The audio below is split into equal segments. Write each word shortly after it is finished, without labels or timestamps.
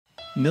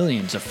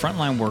Millions of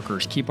frontline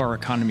workers keep our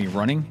economy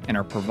running and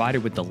are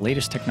provided with the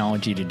latest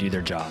technology to do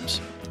their jobs.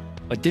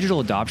 But digital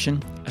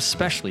adoption,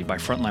 especially by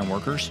frontline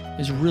workers,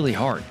 is really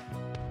hard.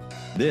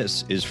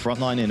 This is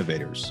Frontline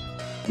Innovators.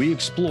 We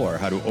explore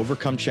how to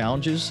overcome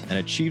challenges and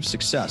achieve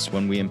success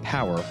when we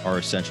empower our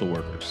essential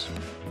workers.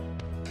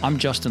 I'm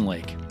Justin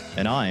Lake.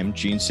 And I'm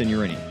Gene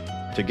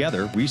Signorini.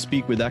 Together, we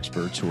speak with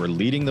experts who are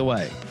leading the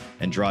way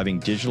and driving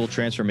digital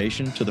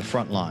transformation to the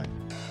front line.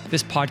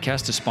 This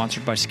podcast is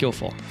sponsored by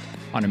Skillful,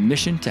 on a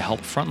mission to help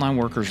frontline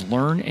workers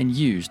learn and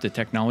use the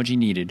technology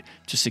needed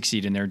to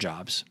succeed in their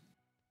jobs.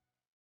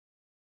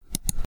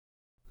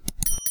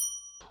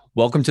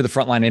 Welcome to the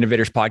Frontline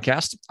Innovators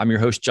podcast. I'm your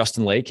host,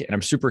 Justin Lake, and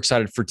I'm super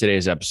excited for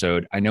today's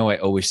episode. I know I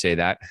always say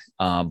that,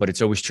 but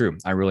it's always true.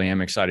 I really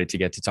am excited to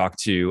get to talk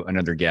to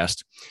another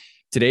guest.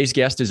 Today's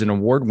guest is an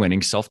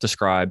award-winning,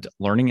 self-described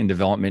learning and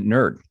development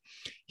nerd.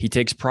 He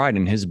takes pride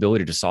in his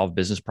ability to solve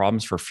business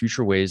problems for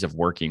future ways of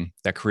working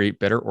that create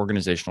better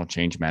organizational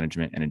change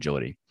management and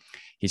agility.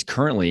 He's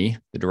currently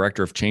the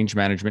director of change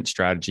management,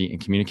 strategy,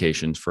 and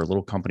communications for a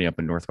little company up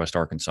in Northwest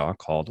Arkansas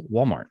called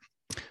Walmart.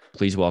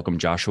 Please welcome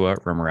Joshua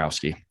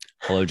Remorowski.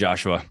 Hello,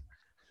 Joshua.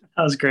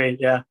 That was great.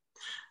 Yeah.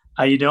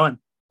 How you doing?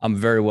 I'm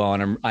very well,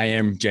 and I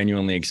am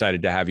genuinely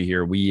excited to have you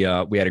here. We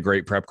had a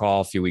great prep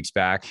call a few weeks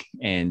back,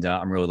 and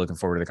I'm really looking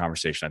forward to the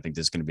conversation. I think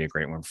this is going to be a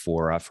great one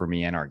for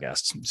me and our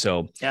guests.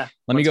 So yeah,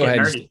 let me go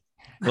ahead.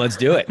 Let's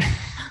do it.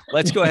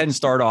 Let's go ahead and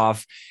start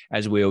off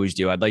as we always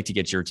do. I'd like to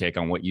get your take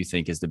on what you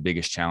think is the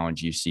biggest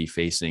challenge you see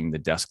facing the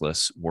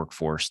deskless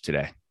workforce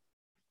today.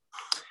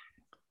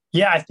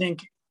 Yeah, I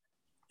think,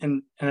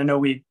 and I know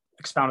we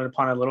expounded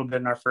upon it a little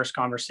bit in our first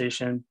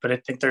conversation, but I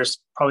think there's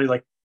probably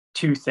like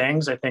two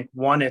things. I think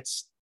one,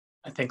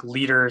 I think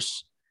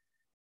leaders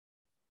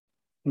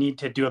need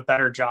to do a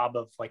better job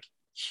of like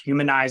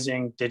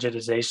humanizing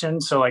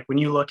digitization. So like when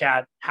you look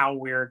at how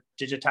we're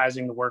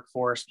digitizing the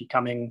workforce,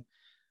 becoming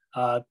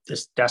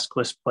this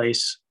deskless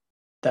place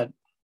that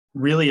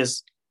really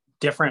is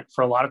different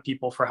for a lot of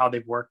people for how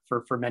they've worked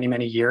for many,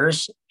 many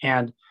years.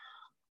 And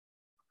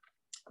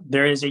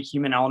there is a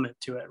human element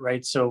to it,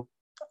 right? So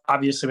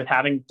obviously with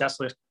having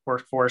deskless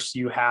workforce,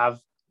 you have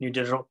new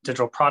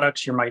digital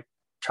products you might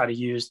try to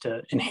use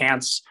to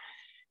enhance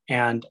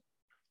and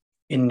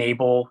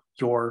enable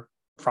your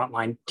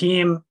frontline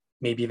team,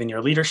 maybe even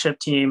your leadership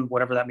team,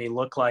 whatever that may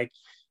look like.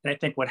 And I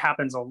think what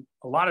happens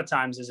a lot of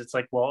times is it's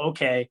like, well,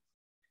 okay,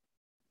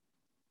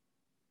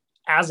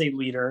 as a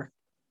leader,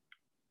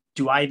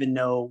 do I even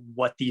know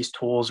what these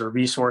tools or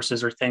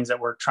resources or things that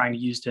we're trying to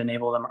use to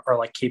enable them are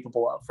like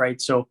capable of, right?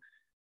 So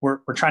we're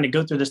trying to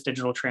go through this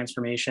digital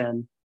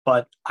transformation,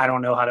 but I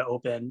don't know how to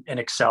open an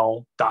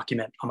Excel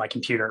document on my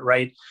computer,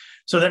 right?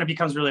 So then it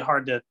becomes really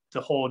hard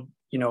to hold,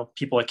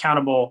 people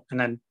accountable and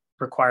then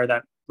require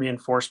that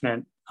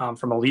reinforcement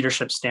from a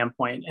leadership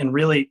standpoint. And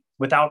really,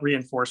 without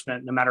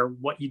reinforcement, no matter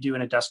what you do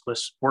in a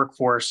deskless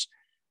workforce,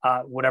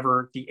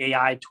 whatever the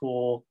AI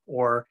tool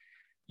or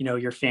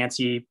your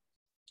fancy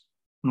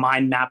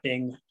mind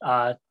mapping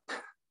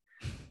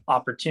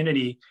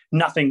opportunity,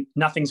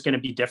 nothing's going to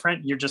be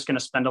different. You're just going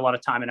to spend a lot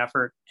of time and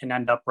effort and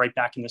end up right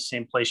back in the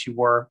same place you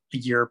were a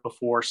year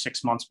before,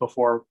 6 months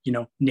before,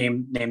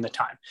 name the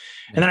time.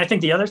 Yeah. And then I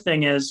think the other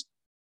thing is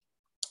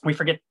we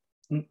forget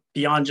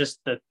beyond just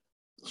the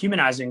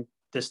humanizing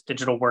this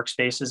digital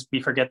workspaces,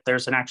 we forget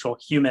there's an actual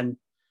human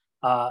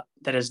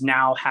that is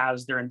now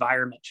has their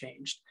environment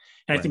changed.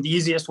 And right. I think the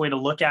easiest way to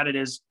look at it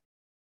is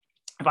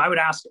if I would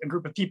ask a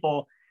group of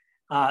people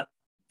that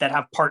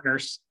have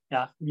partners,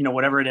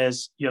 whatever it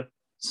is, you have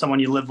someone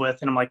you live with,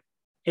 and I'm like,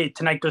 hey,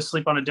 tonight go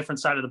sleep on a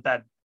different side of the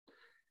bed.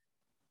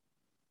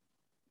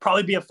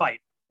 Probably be a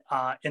fight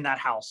in that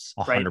house,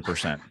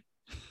 100%. Right?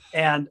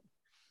 And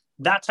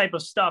that type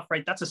of stuff,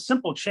 right? That's a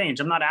simple change.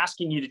 I'm not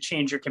asking you to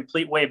change your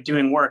complete way of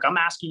doing work. I'm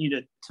asking you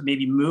to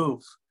maybe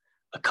move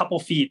a couple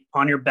feet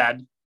on your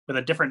bed with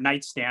a different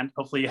nightstand.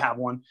 Hopefully you have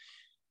one.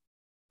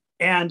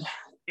 And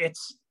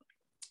it's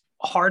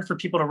hard for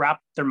people to wrap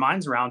their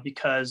minds around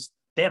because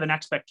they have an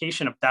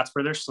expectation of that's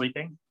where they're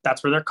sleeping,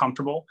 that's where they're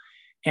comfortable.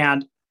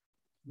 And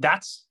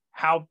that's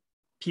how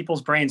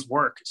people's brains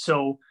work.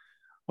 So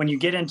when you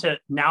get into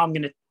now, I'm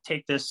going to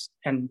take this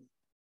and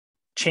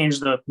change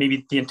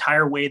maybe the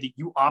entire way that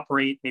you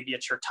operate. Maybe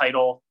it's your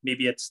title,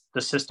 maybe it's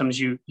the systems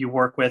you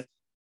work with,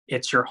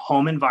 it's your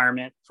home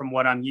environment from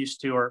what I'm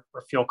used to or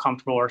feel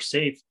comfortable or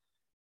safe.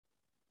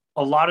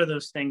 A lot of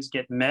those things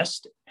get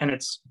missed, and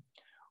it's,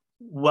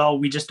 well,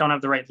 we just don't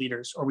have the right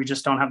leaders or we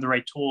just don't have the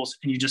right tools.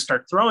 And you just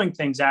start throwing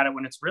things at it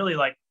when it's really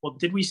like, well,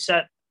 did we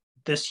set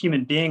this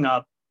human being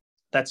up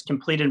that's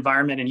complete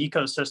environment and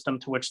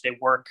ecosystem to which they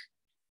work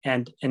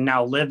and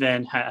now live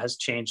in has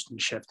changed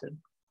and shifted?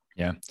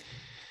 Yeah.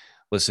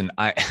 Listen,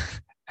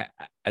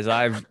 as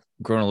I've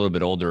grown a little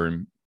bit older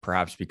and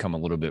perhaps become a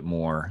little bit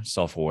more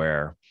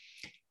self-aware,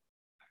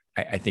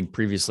 I think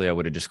previously I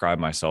would have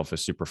described myself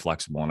as super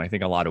flexible. And I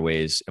think a lot of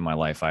ways in my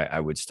life, I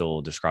would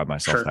still describe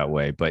myself that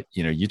way. But,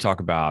 you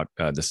talk about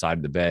the side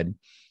of the bed.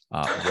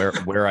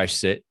 Where I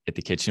sit at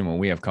the kitchen when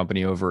we have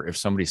company over, if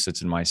somebody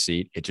sits in my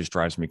seat, it just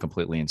drives me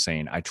completely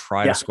insane. I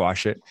try to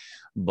squash it,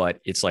 but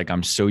it's like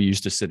I'm so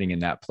used to sitting in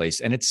that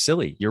place, and it's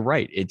silly. You're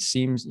right. It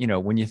seems,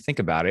 when you think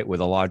about it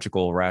with a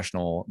logical,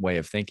 rational way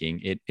of thinking,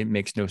 it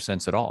makes no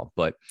sense at all.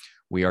 But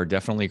we are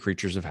definitely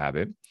creatures of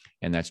habit,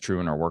 and that's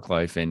true in our work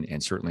life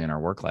and certainly in our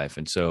work life.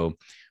 And so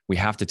we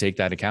have to take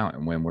that account.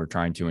 And when we're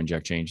trying to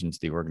inject change into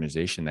the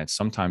organization, that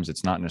sometimes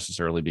it's not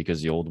necessarily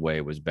because the old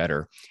way was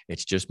better.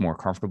 It's just more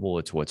comfortable.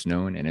 It's what's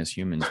known. And as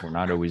humans, we're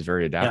not always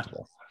very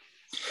adaptable.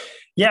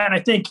 Yeah. And I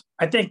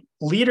think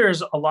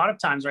leaders a lot of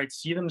times, right,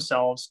 see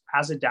themselves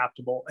as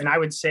adaptable. And I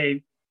would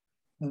say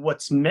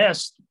what's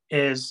missed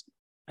is,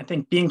 I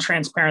think, being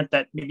transparent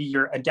that maybe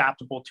you're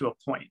adaptable to a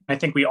point. I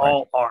think we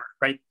all are,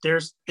 right?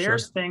 There's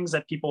things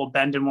that people will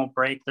bend and won't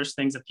break. There's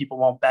things that people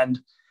won't bend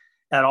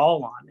at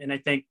all on. And I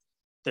think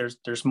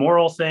there's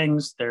moral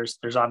things. There's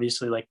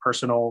obviously like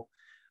personal,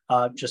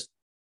 just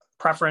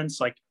preference,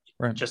 like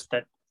just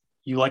that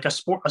you like a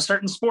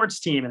certain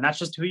sports team, and that's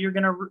just who you're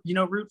going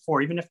to, root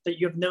for, even if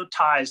you have no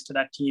ties to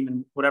that team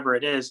and whatever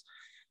it is.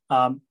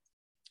 And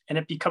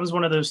it becomes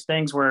one of those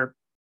things where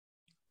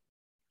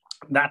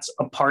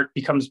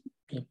becomes,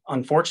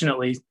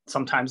 unfortunately,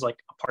 sometimes like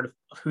a part of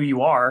who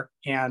you are.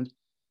 And,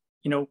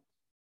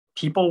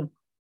 people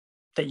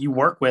that you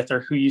work with are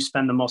who you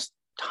spend the most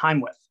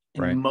time with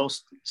in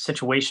most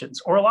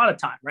situations, or a lot of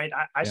time, right?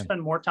 I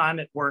spend more time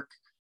at work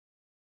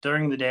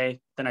during the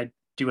day than I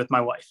do with my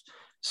wife.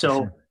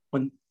 So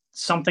when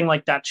something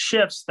like that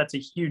shifts, that's a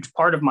huge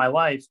part of my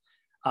life,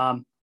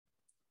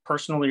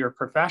 personally or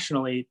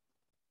professionally.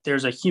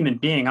 There's a human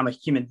being. I'm a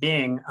human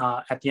being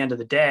at the end of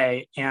the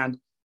day. And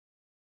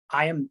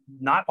I am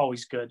not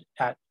always good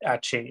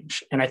at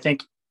change. And I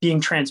think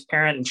being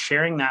transparent and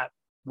sharing that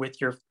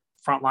with your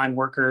frontline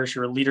workers,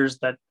 your leaders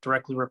that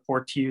directly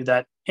report to you,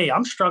 that, hey,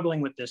 I'm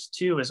struggling with this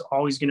too, is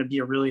always going to be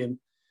a really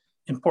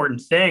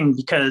important thing,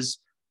 because,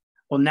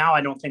 well, now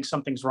I don't think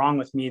something's wrong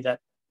with me, that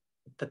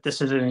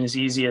this isn't as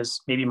easy as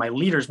maybe my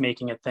leader's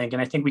making it think.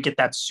 And I think we get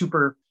that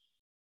super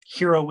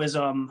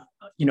heroism,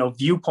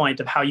 viewpoint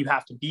of how you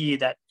have to be,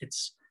 that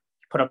it's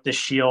put up this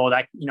shield.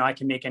 I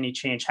can make any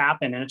change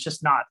happen. And it's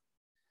just not.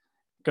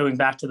 Going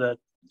back to the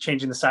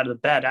changing the side of the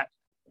bed,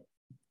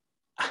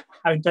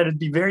 I bet it'd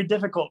be very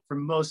difficult for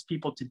most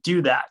people to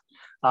do that,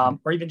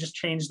 or even just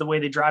change the way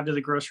they drive to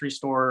the grocery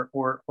store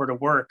or to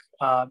work.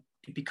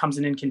 It becomes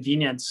an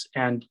inconvenience,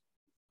 and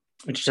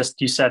it's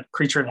just, you said,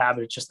 creature of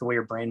habit. It's just the way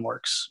your brain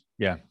works.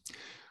 Yeah.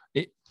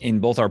 In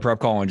both our prep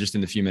call and just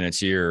in the few minutes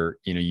here,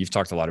 you've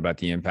talked a lot about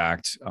the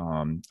impact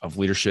of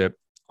leadership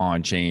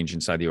on change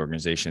inside the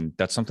organization.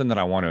 That's something that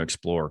I want to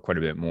explore quite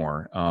a bit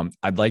more.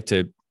 I'd like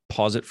to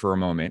pause it for a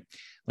moment.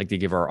 Like to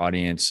give our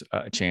audience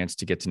a chance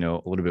to get to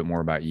know a little bit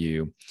more about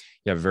you.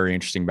 You have a very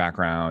interesting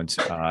background,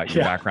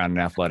 your background in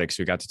athletics.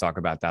 We got to talk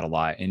about that a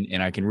lot.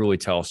 And I can really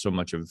tell so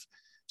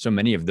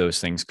many of those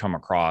things come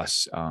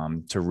across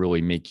to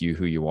really make you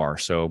who you are.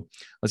 So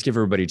let's give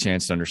everybody a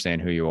chance to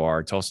understand who you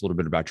are. Tell us a little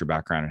bit about your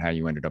background and how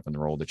you ended up in the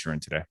role that you're in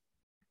today.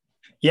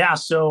 Yeah.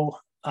 So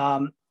I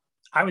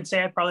would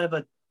say I probably have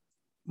a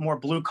more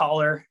blue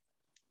collar,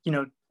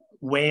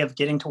 way of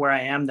getting to where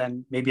I am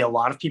than maybe a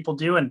lot of people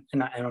do. And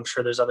I'm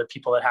sure there's other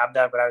people that have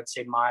that, but I would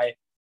say my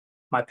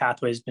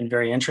pathway has been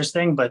very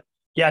interesting. But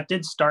yeah, it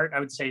did start, I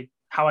would say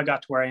how I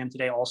got to where I am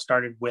today all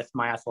started with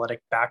my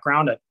athletic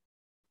background. I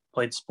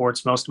played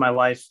sports most of my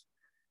life,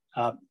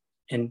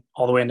 and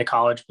all the way into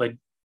college, played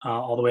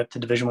all the way up to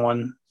Division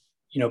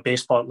I,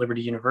 baseball at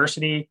Liberty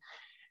University.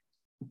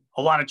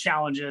 A lot of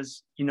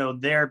challenges,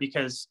 there,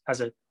 because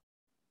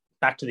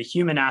back to the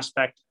human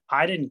aspect,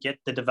 I didn't get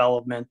the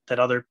development that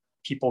other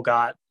people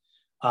got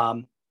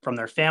from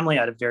their family.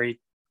 I had a very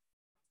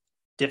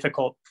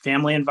difficult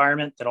family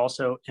environment that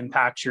also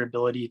impacts your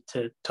ability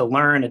to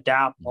learn,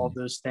 adapt, all of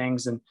those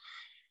things.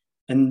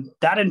 And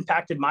that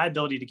impacted my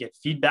ability to get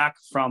feedback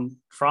from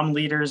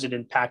leaders. It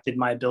impacted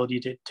my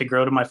ability to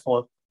grow to my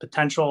full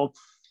potential.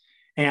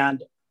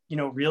 And,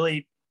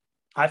 really,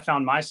 I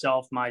found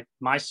myself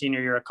my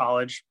senior year of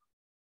college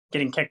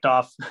getting kicked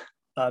off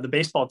the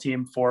baseball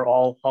team for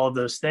all of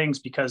those things,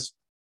 because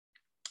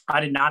I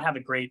did not have a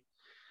great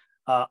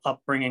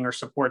upbringing or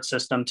support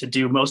system to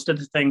do most of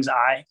the things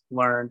I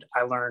learned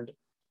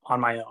on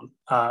my own.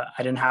 I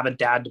didn't have a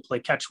dad to play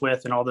catch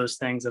with and all those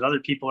things that other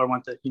people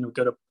want to,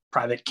 go to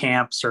private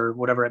camps or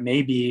whatever it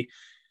may be.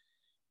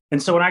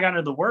 And so when I got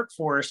into the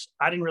workforce,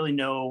 I didn't really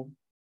know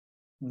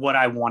what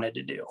I wanted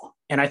to do.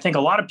 And I think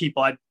a lot of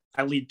people,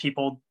 I lead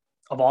people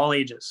of all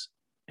ages,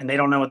 and they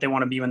don't know what they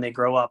want to be when they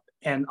grow up.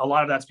 And a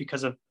lot of that's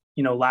because of,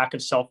 lack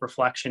of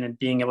self-reflection and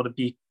being able to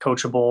be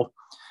coachable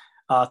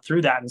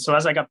through that. And so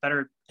as I got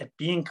better at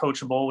being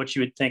coachable, which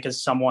you would think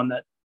as someone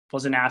that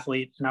was an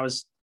athlete, and I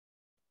was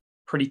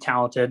pretty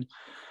talented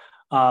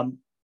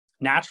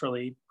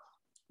naturally,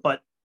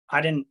 but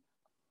I didn't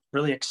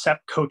really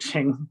accept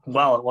coaching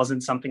well. It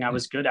wasn't something I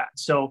was good at.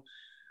 So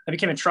I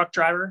became a truck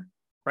driver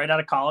right out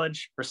of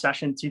college,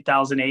 recession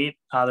 2008.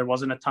 There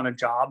wasn't a ton of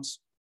jobs,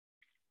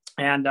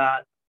 and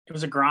it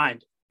was a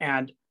grind.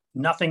 And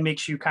nothing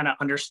makes you kind of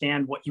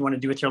understand what you want to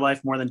do with your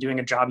life more than doing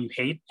a job you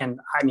hate. And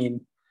I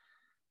mean,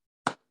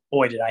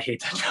 boy, did I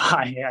hate that job.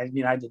 I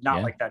mean, I did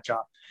not like that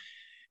job.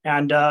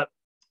 And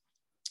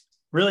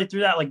really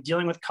through that, like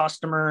dealing with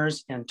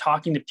customers and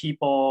talking to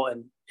people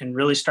and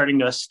really starting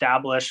to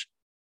establish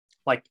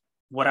like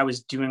what I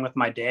was doing with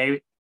my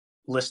day,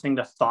 listening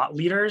to thought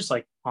leaders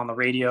like on the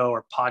radio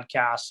or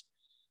podcasts,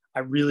 I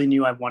really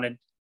knew I wanted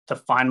to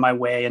find my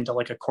way into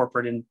like a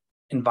corporate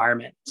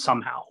environment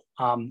somehow.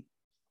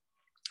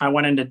 I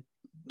went into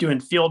doing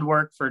field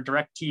work for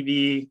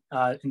DirecTV,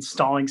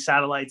 installing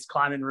satellites,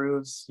 climbing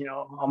roofs,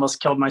 almost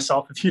killed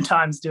myself a few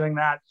times doing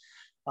that.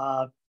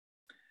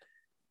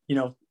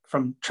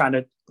 From trying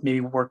to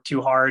maybe work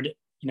too hard,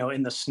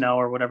 in the snow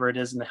or whatever it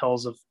is in the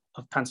hills of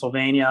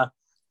Pennsylvania.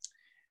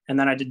 And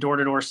then I did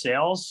door-to-door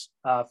sales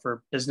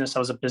for business. I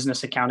was a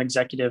business account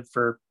executive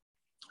for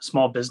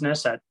small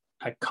business at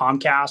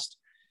Comcast.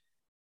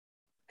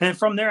 And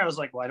from there, I was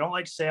like, well, I don't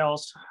like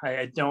sales.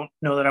 I don't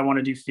know that I want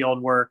to do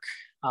field work,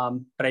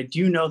 but I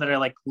do know that I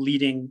like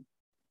leading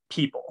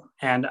people.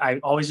 And I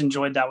always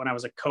enjoyed that when I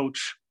was a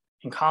coach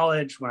in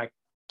college, when I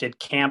did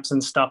camps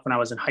and stuff, when I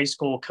was in high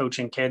school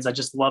coaching kids. I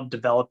just loved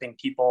developing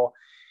people.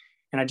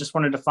 And I just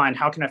wanted to find,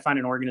 how can I find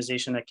an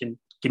organization that can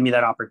give me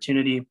that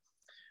opportunity?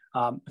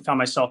 I found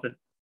myself at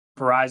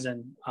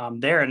Verizon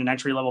there at an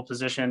entry-level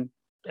position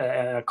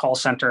at a call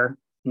center.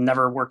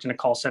 Never worked in a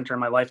call center in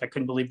my life. I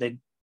couldn't believe they'd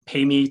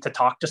pay me to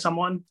talk to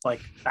someone.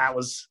 Like that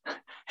was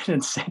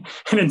an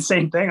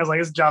insane thing. I was like,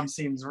 this job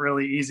seems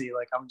really easy.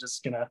 Like I'm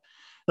just gonna,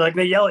 like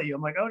they yell at you.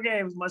 I'm like,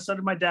 okay, so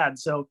did my dad.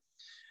 So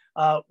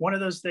one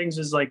of those things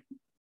is like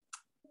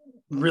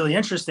really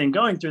interesting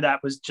going through that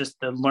was just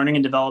the learning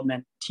and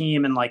development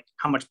team and like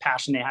how much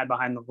passion they had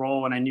behind the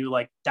role. And I knew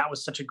like that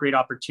was such a great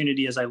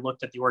opportunity as I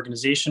looked at the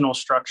organizational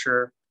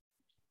structure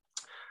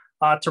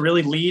to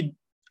really lead,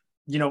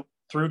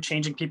 through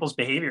changing people's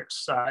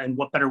behaviors and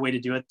what better way to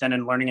do it than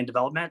in learning and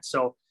development.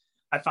 So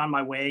I found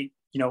my way,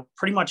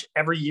 pretty much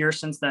every year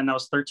since then. That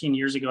was 13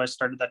 years ago. I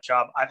started that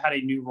job. I've had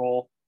a new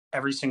role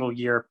every single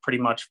year, pretty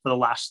much for the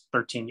last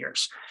 13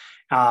 years.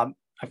 I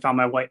found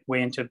my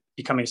way into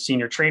becoming a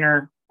senior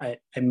trainer. I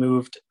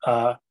moved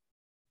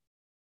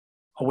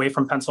away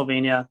from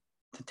Pennsylvania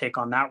to take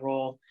on that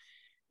role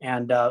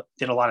and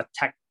did a lot of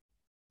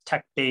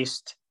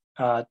tech-based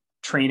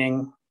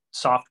training,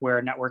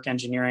 software, network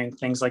engineering,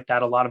 things like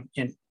that. A lot of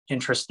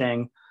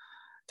interesting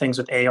things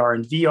with AR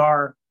and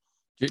VR.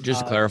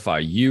 Just to clarify,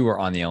 you were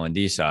on the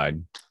L&D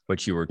side,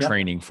 but you were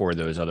training for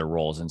those other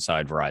roles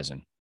inside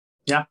Verizon.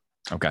 Yeah.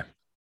 Okay.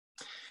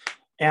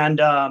 And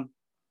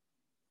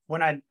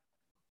when I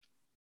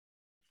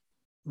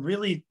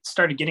really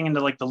started getting into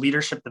like the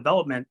leadership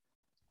development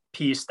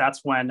piece, that's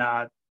when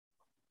it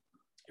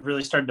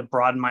really started to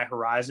broaden my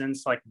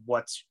horizons, like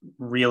what's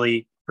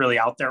really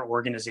out there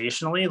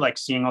organizationally, like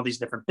seeing all these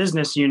different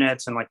business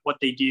units and like what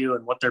they do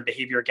and what their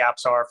behavior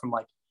gaps are, from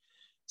like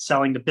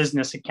selling to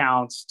business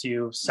accounts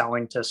to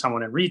selling to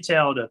someone in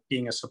retail to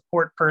being a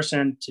support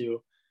person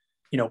to,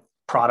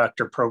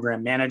 product or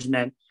program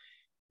management.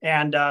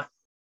 And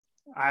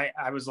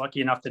I was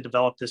lucky enough to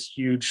develop this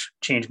huge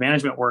change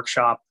management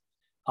workshop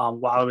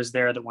while I was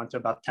there that went to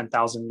about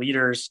 10,000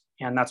 leaders.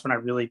 And that's when I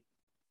really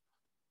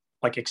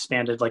like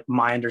expanded like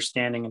my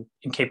understanding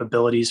and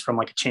capabilities from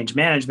like a change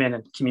management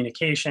and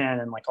communication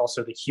and like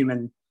also the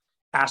human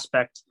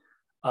aspect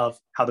of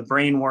how the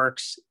brain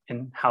works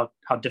and how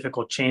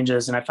difficult change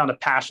is. And I found a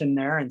passion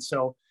there. And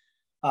so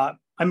I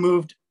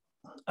moved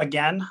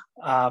again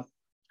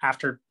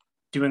after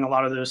doing a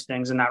lot of those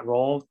things in that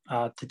role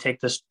to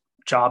take this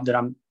job that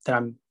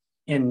I'm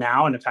in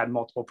now, and have had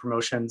multiple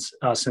promotions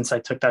since I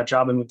took that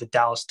job. I moved to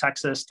Dallas,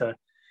 Texas to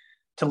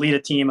lead a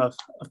team of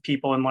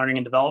people in learning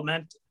and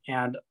development.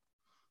 And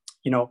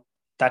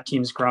that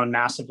team's grown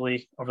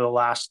massively over the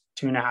last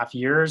 2.5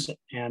 years.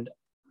 And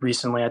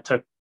recently I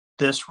took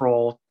this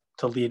role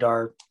to lead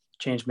our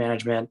change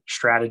management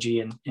strategy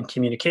and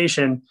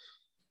communication,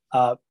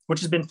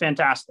 which has been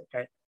fantastic.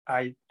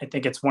 I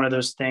think it's one of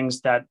those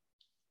things that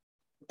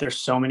there's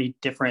so many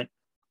different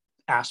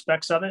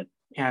aspects of it.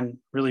 And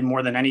really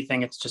more than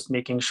anything, it's just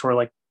making sure,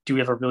 like, do we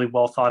have a really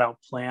well thought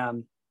out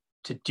plan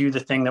to do the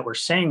thing that we're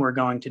saying we're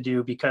going to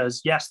do?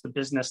 Because yes, the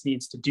business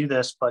needs to do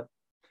this, but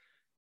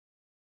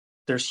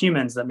there's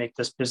humans that make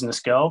this business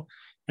go.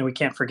 And we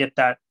can't forget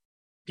that,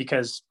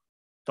 because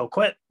they'll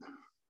quit,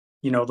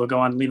 they'll go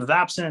on leave of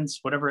absence,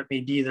 whatever it may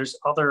be. There's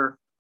other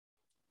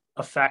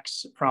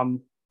effects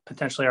from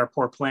potentially our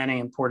poor planning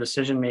and poor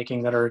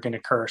decision-making that are going to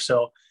occur.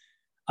 So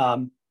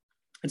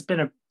it's been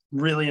a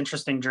really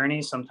interesting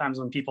journey. Sometimes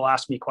when people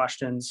ask me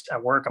questions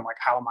at work, I'm like,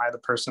 how am I the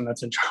person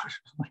that's in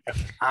charge?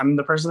 I'm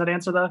the person that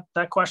answered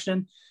that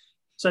question.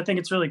 So I think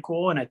it's really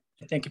cool. And I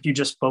think if you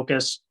just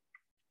focus,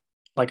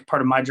 like,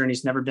 part of my journey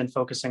has never been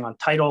focusing on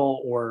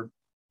title, or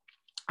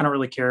I don't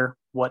really care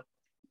what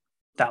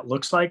that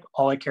looks like.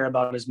 All I care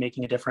about is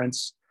making a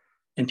difference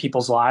in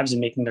people's lives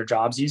and making their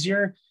jobs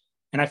easier.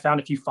 And I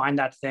found if you find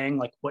that thing,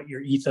 like what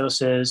your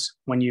ethos is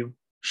when you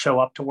show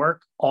up to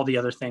work, all the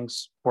other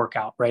things work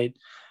out, right?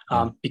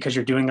 Because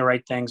you're doing the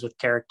right things with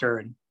character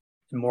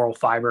and moral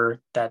fiber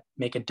that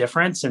make a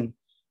difference. And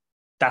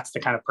that's the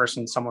kind of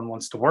person someone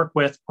wants to work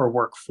with or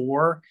work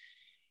for.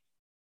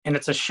 And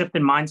it's a shift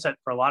in mindset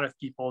for a lot of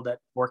people that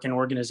work in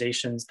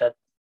organizations that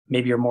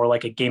maybe are more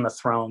like a Game of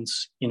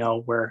Thrones,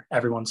 where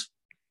everyone's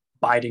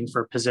fighting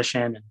for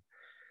position, and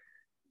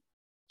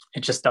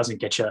it just doesn't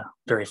get you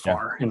very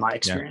far in my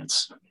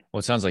experience. Yeah. Well,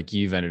 it sounds like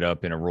you've ended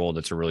up in a role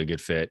that's a really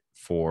good fit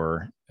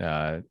for,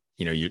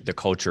 the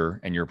culture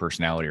and your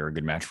personality are a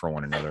good match for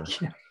one another.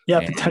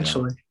 Yeah,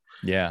 potentially.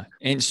 Yeah.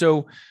 And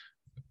so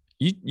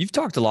you've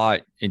talked a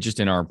lot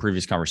in our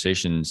previous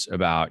conversations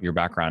about your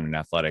background in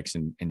athletics,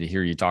 and to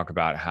hear you talk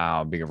about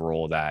how big of a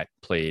role that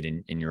played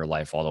in your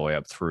life all the way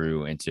up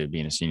through into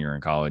being a senior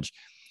in college.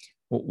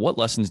 What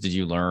lessons did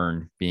you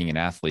learn being an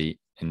athlete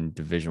in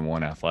Division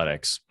I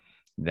athletics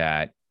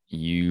that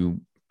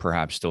you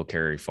perhaps still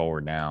carry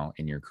forward now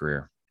in your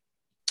career?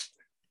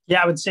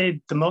 Yeah, I would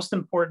say the most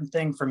important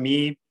thing for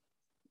me,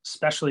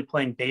 especially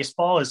playing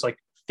baseball, is like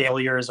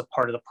failure is a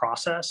part of the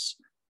process.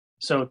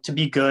 So to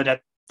be good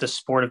at the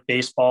sport of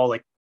baseball,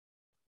 like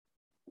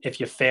if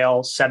you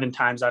fail 7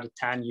 times out of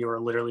 10, you are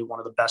literally one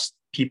of the best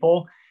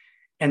people.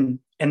 And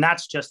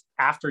that's just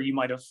after you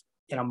might have,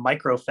 in a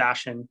micro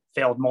fashion,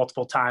 failed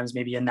multiple times,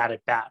 maybe in that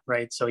at bat,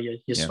 right? So you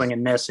yes. swing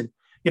and miss, and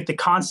you have to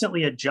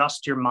constantly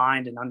adjust your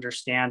mind and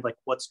understand like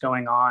what's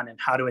going on and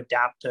how to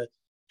adapt to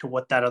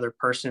what that other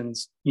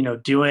person's,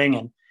 doing.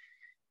 And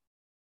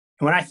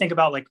when I think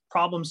about like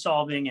problem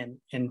solving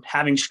and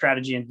having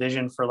strategy and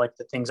vision for like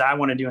the things I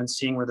want to do and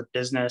seeing where the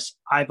business,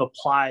 I've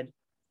applied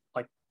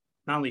like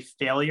not only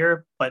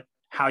failure, but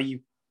how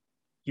you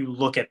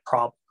look at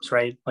problems,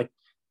 right? Like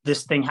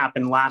this thing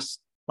happened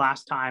last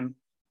time.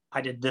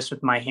 I did this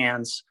with my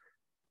hands.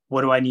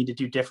 What do I need to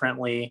do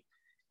differently?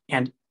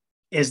 And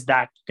is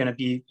that going to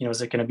be,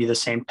 is it going to be the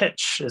same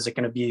pitch? Is it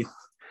going to be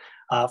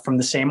from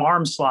the same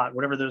arm slot?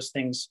 Whatever those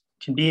things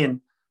can be.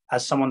 And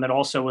as someone that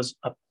also was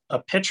a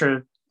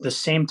pitcher, the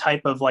same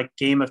type of like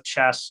game of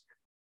chess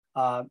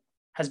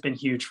has been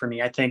huge for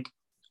me. I think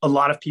a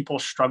lot of people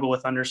struggle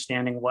with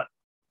understanding what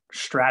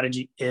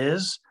strategy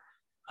is.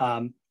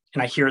 And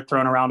I hear it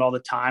thrown around all the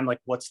time, like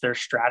what's their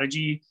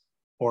strategy,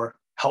 or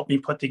help me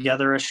put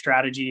together a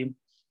strategy.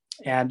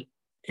 And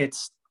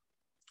it's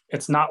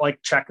not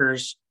like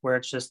checkers where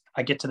it's just,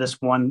 I get to this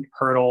one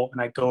hurdle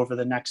and I go over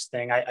the next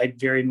thing. I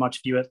very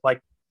much view it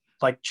like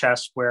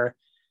chess, where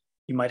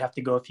you might have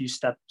to go a few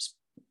steps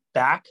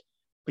back,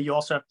 but you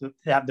also have to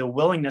have the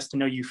willingness to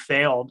know you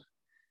failed,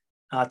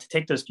 to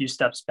take those few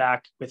steps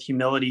back with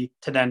humility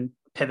to then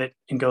pivot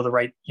and go the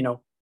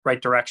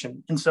right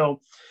direction. And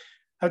so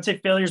I would say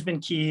failure has been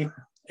key.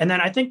 And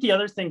then I think the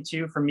other thing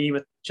too, for me,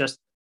 with just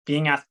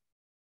being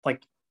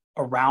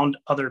around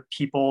other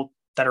people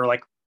that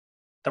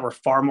were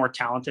far more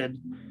talented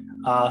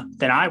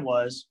than I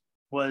was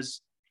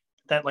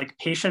that like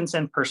patience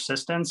and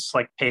persistence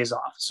like pays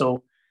off.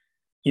 So,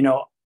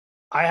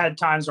 I had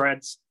times where I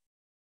had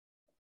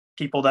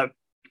people that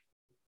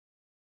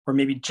were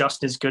maybe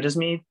just as good as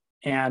me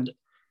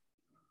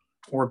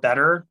or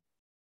better.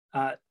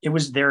 It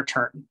was their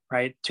turn,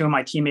 right? 2 of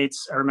my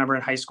teammates, I remember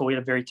in high school, we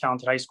had a very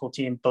talented high school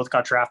team, both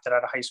got drafted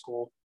out of high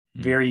school,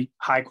 very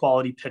high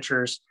quality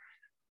pitchers.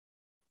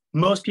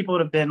 Most people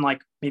would have been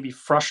like maybe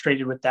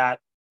frustrated with that,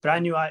 but I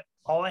knew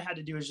all I had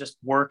to do was just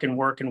work and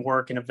work and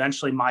work, and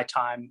eventually my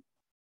time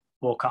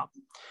will come.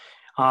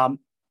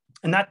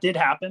 And that did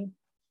happen.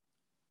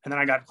 And then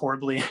I got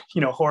horribly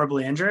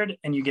injured,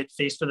 and you get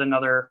faced with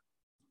another,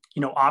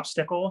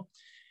 obstacle.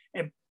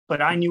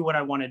 But I knew what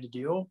I wanted to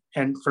do.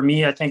 And for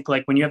me, I think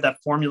like when you have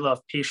that formula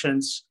of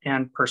patience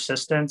and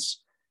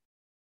persistence,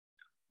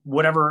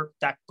 whatever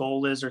that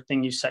goal is or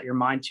thing you set your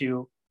mind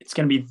to, it's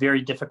going to be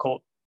very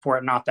difficult for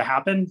it not to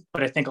happen.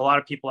 But I think a lot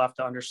of people have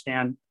to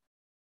understand,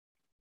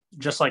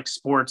 just like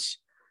sports,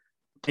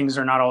 things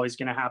are not always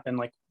going to happen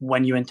like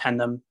when you intend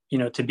them,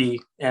 to be.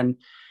 And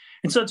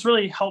so it's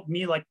really helped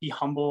me like be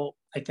humble,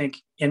 I think,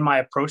 in my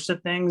approach to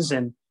things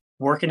and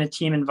work in a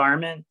team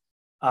environment,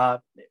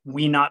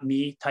 we, not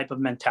me type of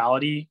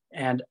mentality.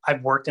 And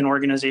I've worked in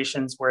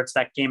organizations where it's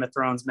that Game of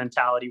Thrones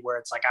mentality, where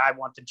it's like, I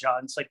want the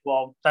job. It's like,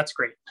 well, that's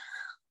great.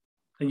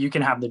 You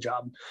can have the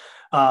job.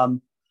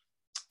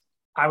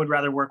 I would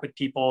rather work with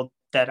people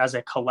that as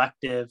a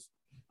collective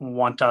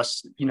want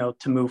us,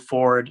 to move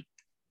forward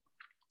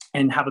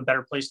and have a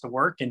better place to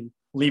work and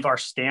leave our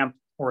stamp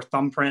or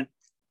thumbprint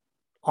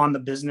on the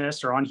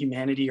business or on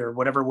humanity or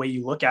whatever way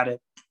you look at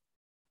it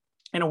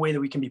in a way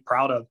that we can be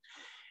proud of.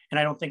 And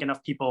I don't think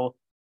enough people,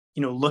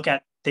 look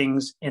at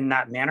things in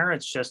that manner.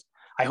 It's just,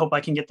 I hope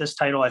I can get this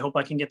title. I hope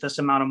I can get this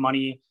amount of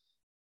money.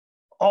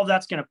 All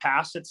that's going to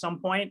pass at some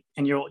point,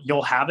 and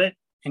you'll have it,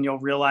 and you'll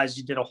realize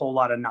you did a whole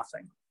lot of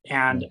nothing.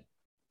 And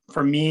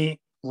for me,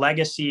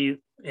 legacy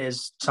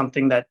is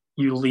something that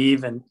you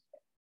leave and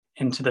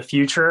into the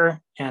future.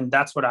 And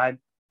that's what I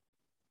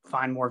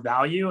find more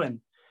value.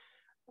 And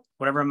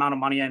whatever amount of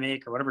money I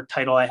make or whatever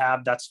title I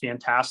have, that's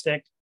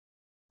fantastic.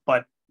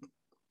 But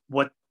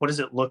what does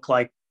it look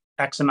like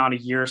X amount of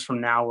years from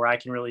now, where I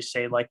can really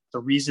say like the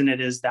reason it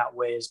is that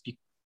way is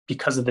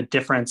because of the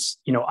difference,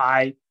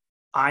 I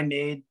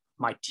made,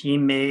 my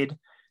team made,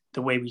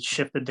 the way we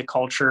shifted the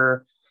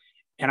culture.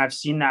 And I've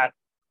seen that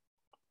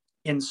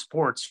in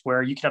sports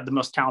where you could have the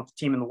most talented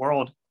team in the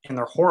world and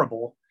they're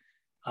horrible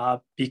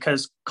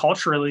because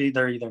culturally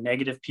they're either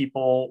negative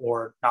people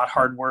or not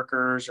hard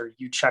workers, or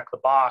you check the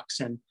box.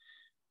 And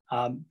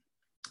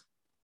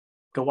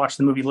go watch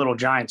the movie Little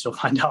Giants. You'll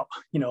find out,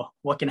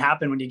 what can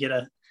happen when you get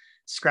a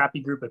scrappy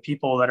group of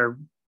people that are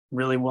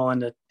really willing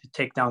to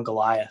take down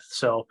Goliath.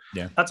 So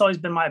that's always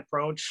been my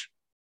approach.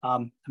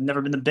 I've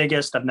never been the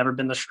biggest. I've never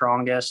been the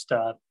strongest.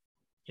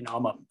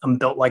 I'm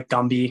built like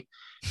Gumby.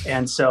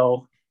 And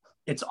so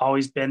it's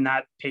always been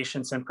that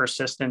patience and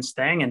persistence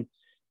thing. And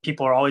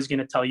people are always going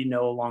to tell you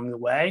no along the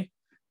way.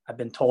 I've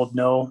been told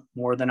no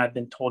more than I've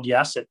been told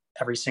yes at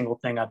every single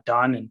thing I've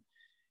done. And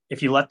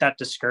if you let that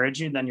discourage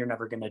you, then you're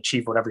never going to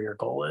achieve whatever your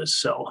goal is.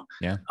 So,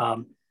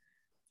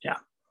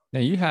 Now,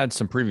 you had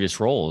some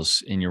previous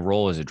roles in your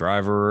role as a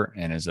driver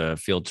and as a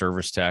field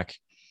service tech.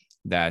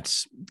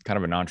 That's kind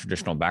of a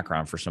non-traditional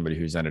background for somebody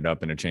who's ended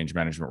up in a change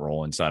management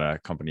role inside a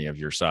company of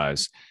your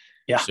size.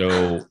 Yeah.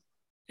 So,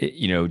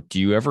 do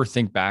you ever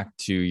think back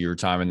to your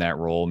time in that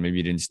role? Maybe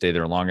you didn't stay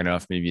there long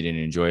enough. Maybe you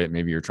didn't enjoy it.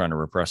 Maybe you're trying to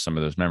repress some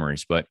of those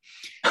memories, but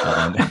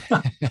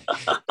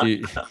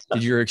did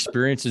your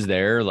experiences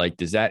there,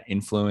 does that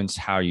influence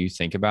how you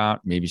think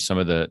about maybe some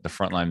of the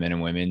frontline men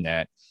and women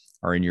that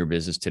are in your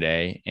business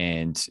today?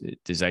 And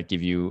does that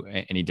give you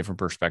any different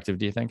perspective,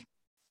 do you think?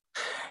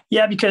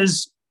 Yeah,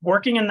 because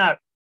working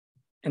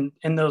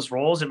in those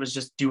roles, it was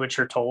just do what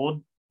you're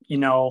told,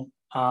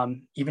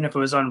 even if it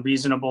was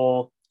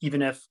unreasonable,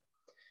 even if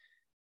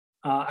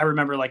I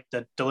remember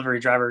the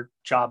delivery driver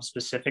job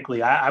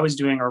specifically, I was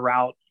doing a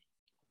route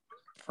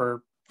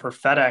for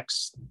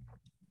FedEx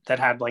that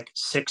had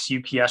 6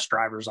 UPS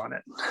drivers on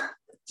it.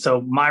 So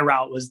my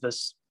route was the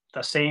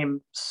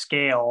same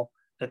scale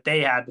that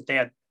they had, but they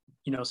had,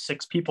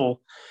 6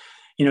 people,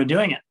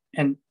 doing it.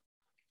 And,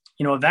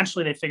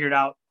 eventually they figured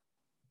out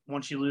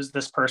once you lose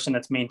this person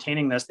that's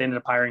maintaining this, they ended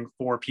up hiring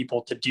 4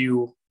 people to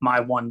do my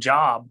one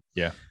job.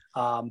 Yeah.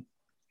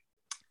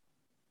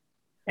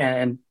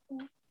 And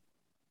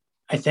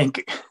I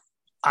think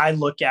I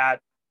look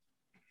at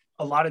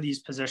a lot of these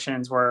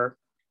positions where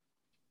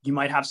you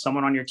might have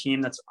someone on your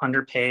team that's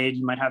underpaid.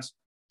 You might have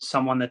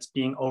someone that's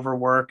being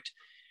overworked.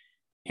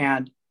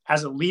 And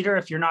as a leader,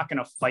 if you're not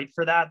going to fight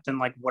for that, then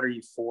what are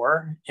you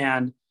for?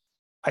 And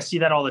I see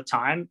that all the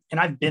time. And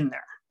I've been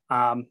there.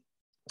 I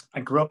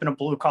grew up in a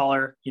blue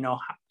collar,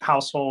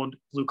 household,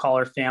 blue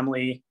collar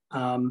family.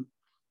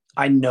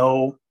 I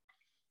know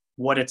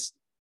what it's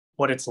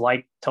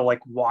like to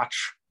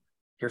watch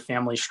your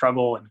family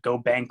struggle and go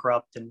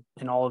bankrupt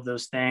and all of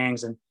those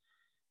things, and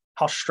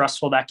how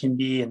stressful that can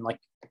be, and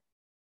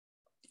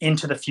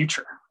into the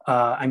future.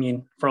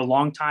 For a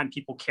long time,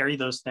 people carry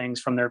those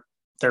things from their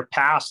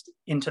past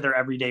into their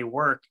everyday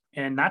work.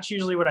 And that's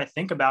usually what I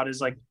think about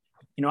is I've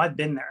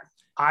been there.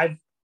 I've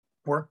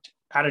worked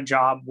at a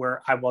job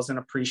where I wasn't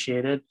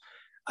appreciated.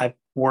 I've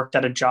worked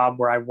at a job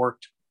where I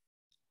worked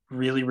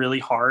really, really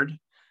hard.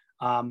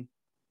 How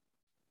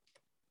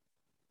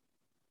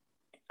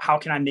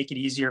can I make it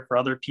easier for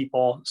other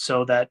people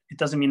so that it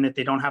doesn't mean that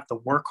they don't have to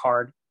work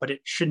hard, but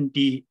it shouldn't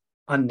be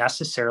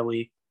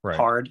unnecessarily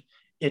hard.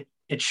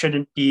 It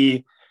shouldn't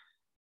be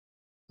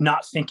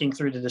not thinking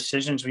through the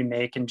decisions we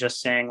make and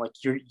just saying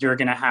you're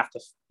going to have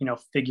to,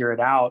 figure it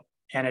out.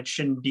 And it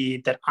shouldn't be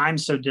that I'm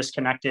so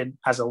disconnected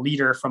as a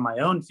leader from my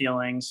own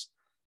feelings,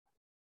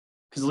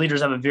 because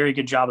leaders have a very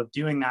good job of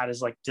doing that,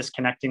 is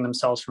disconnecting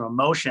themselves from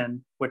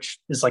emotion, which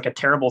is a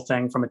terrible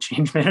thing from a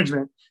change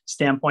management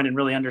standpoint, and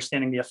really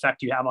understanding the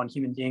effect you have on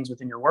human beings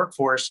within your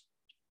workforce,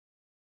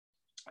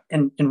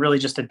 and really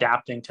just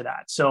adapting to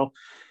that. So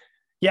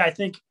yeah, I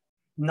think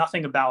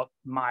nothing about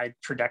my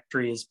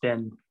trajectory has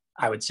been,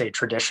 I would say,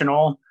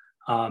 traditional,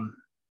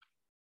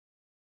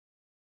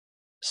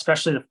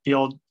 especially the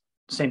field.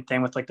 Same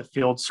thing with the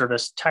field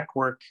service tech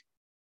work.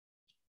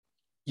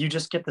 You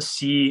just get to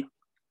see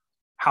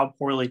how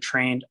poorly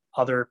trained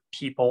other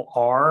people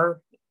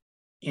are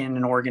in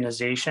an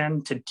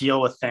organization to deal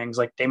with things.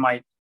 They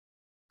might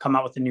come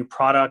out with a new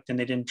product and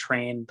they didn't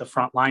train the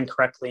front line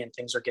correctly, and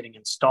things are getting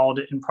installed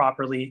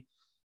improperly.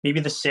 Maybe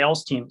the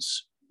sales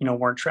teams,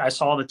 weren't. I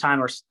saw all the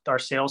time our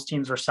sales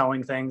teams were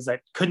selling things that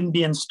couldn't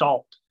be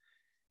installed,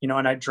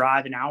 and I'd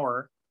drive an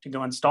hour to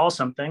go install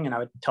something, and I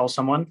would tell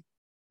someone,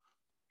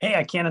 hey,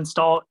 I can't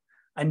install it.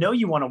 I know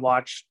you want to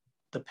watch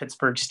the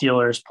Pittsburgh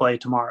Steelers play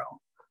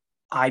tomorrow.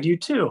 I do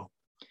too.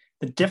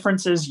 The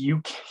difference is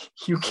you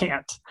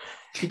can't,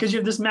 because you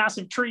have this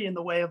massive tree in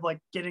the way of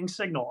getting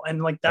signal.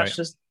 And that's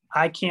just,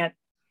 I can't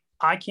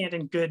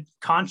in good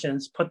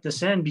conscience put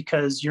this in,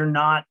 because you're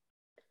not,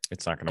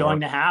 it's not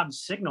going to have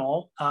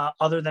signal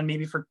other than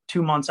maybe for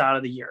 2 months out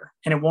of the year.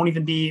 And it won't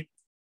even be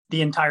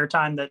the entire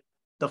time that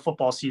the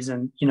football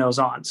season, is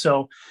on.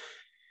 So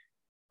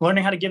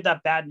learning how to give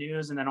that bad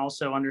news, and then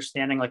also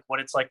understanding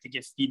what it's like to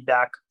give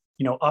feedback,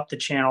 up the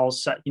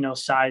channels,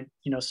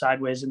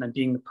 sideways, and then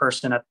being the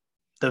person at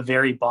the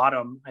very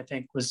bottom, I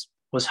think was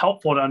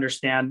helpful to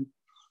understand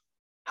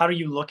how do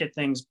you look at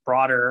things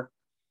broader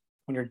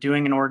when you're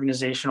doing an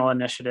organizational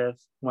initiative,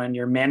 when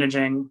you're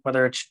managing,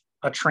 whether it's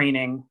a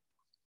training,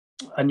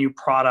 a new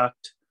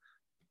product,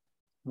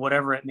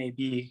 whatever it may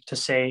be, to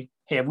say,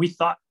 hey, have we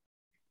thought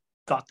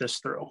this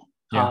through?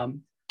 Yeah.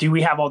 Do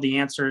we have all the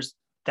answers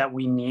that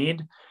we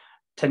need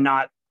to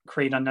not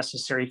create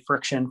unnecessary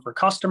friction for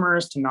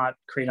customers, to not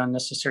create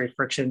unnecessary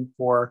friction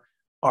for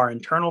our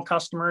internal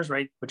customers,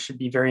 right? Which should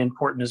be very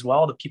important as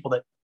well, the people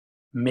that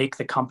make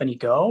the company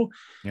go.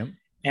 Yep.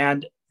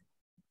 And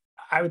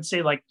I would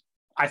say, like,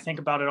 I think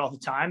about it all the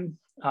time.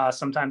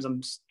 Sometimes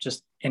I'm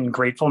just in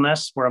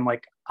gratefulness where I'm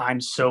like, I'm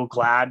so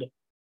glad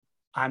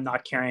I'm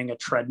not carrying a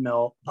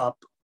treadmill up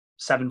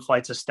 7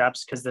 flights of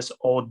steps because this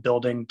old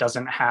building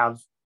doesn't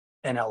have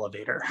an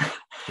elevator.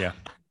 Yeah.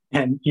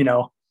 And, you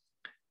know,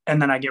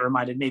 and then I get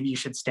reminded, maybe you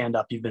should stand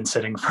up. You've been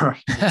sitting for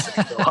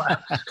a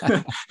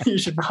while. You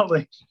should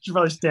probably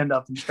stand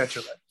up and stretch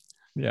your leg.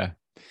 Yeah.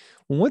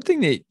 Well, one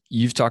thing that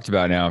you've talked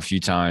about now a few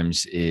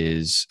times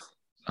is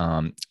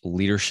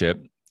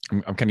leadership.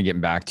 I'm kind of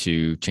getting back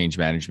to change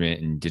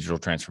management and digital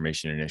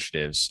transformation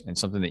initiatives. And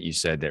something that you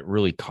said that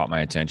really caught my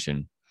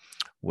attention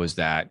was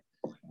that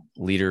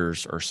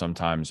leaders are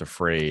sometimes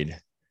afraid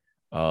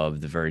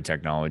of the very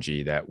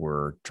technology that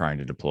we're trying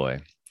to deploy,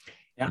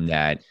 and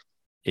that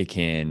it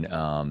can,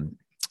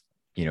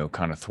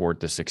 kind of thwart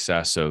the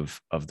success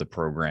of the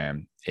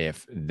program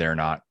if they're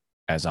not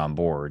as on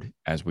board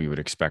as we would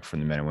expect from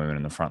the men and women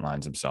in the front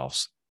lines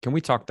themselves. Can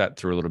we talk that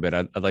through a little bit?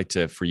 I'd like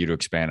for you to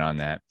expand on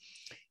that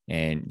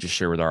and just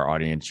share with our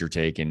audience your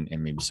take and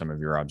maybe some of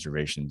your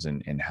observations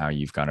and how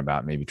you've gone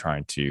about maybe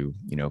trying to,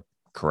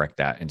 correct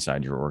that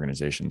inside your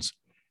organizations.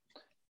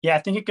 Yeah, I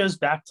think it goes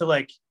back to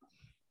like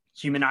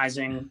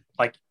humanizing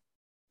like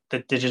the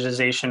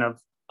digitization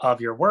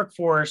of your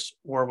workforce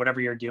or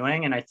whatever you're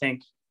doing. And I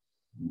think,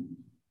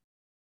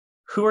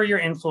 who are your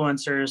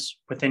influencers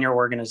within your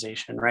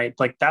organization, right?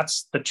 Like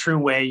that's the true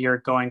way you're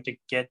going to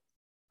get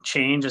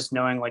change, is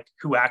knowing like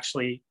who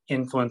actually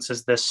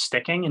influences this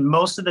sticking. And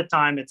most of the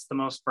time it's the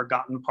most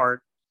forgotten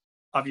part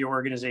of your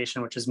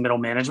organization, which is middle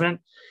management.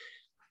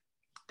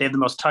 They have the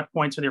most touch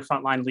points with your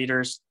frontline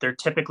leaders. They're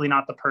typically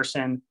not the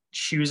person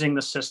choosing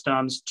the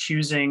systems,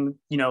 choosing,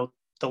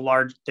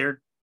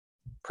 they're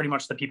pretty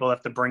much the people that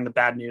have to bring the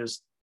bad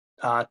news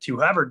to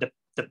whoever,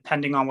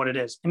 depending on what it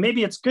is. And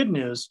maybe it's good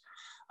news.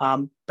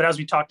 But as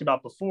we talked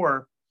about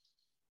before,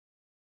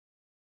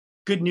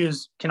 good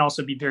news can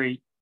also be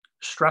very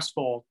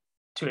stressful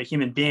to a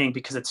human being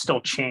because it's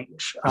still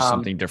change.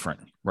 Something different.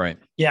 Right.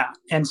 Yeah.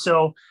 And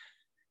so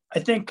I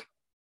think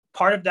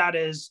part of that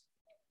is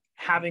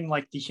having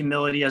like the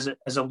humility as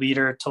a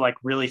leader to like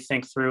really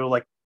think through,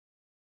 like,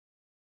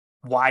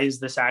 why is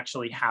this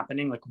actually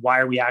happening? Like, why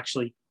are we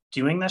actually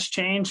doing this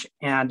change?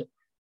 And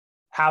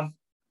have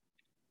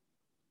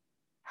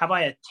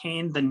I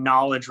attained the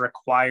knowledge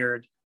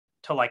required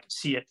to like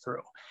see it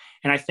through?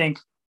 And I think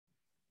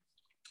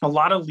a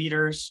lot of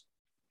leaders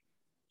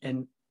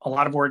in a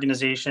lot of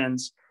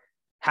organizations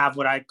have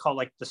what I call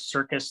like the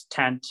circus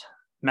tent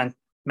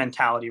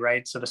mentality,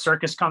 right? So the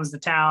circus comes to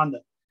town,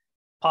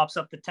 pops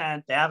up the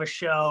tent, they have a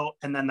show,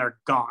 and then they're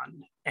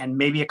gone. And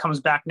maybe it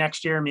comes back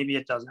next year, maybe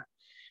it doesn't.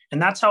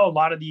 And that's how a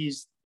lot of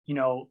these,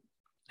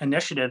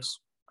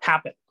 initiatives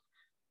happen.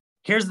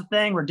 Here's the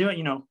thing we're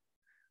doing,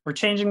 we're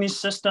changing these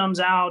systems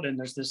out, and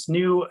there's this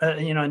new,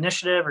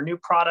 initiative or new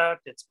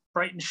product. It's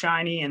bright and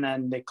shiny, and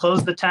then they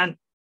close the tent.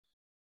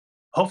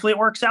 Hopefully it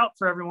works out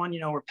for everyone.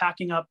 We're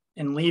packing up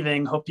and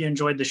leaving. Hope you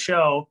enjoyed the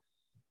show.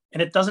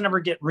 And it doesn't ever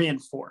get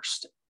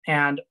reinforced.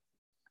 And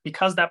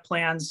because that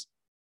plan's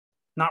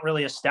not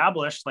really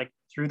established, like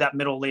through that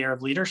middle layer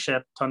of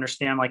leadership to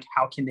understand, like,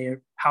 how can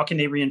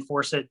they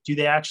reinforce it? Do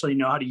they actually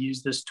know how to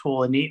use this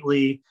tool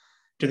innately?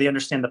 Do they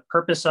understand the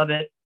purpose of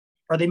it?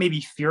 Are they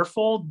maybe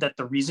fearful that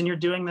the reason you're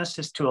doing this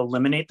is to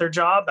eliminate their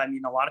job? I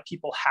mean, a lot of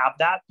people have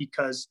that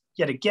because,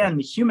 yet again,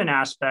 the human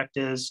aspect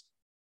is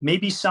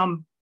maybe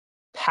some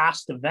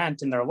past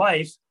event in their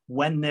life,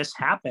 when this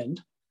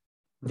happened,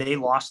 they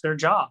lost their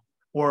job,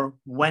 or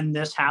when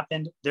this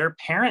happened, their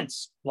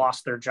parents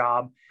lost their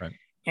job. Right.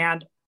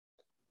 And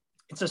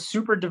it's a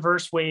super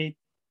diverse way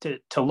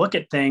to look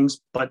at things,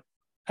 but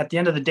at the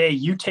end of the day,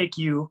 you take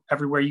you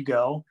everywhere you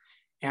go.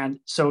 And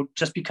so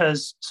just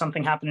because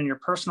something happened in your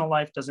personal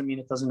life doesn't mean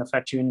it doesn't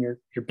affect you in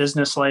your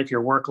business life,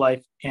 your work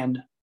life, and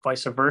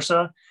vice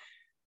versa.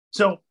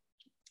 So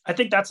I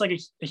think that's like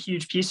a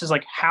huge piece, is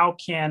like, how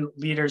can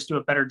leaders do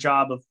a better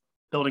job of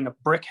building a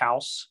brick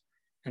house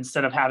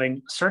instead of having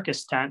a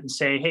circus tent, and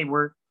say, hey,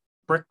 we're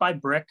brick by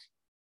brick,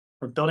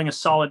 we're building a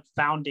solid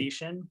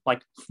foundation,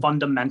 like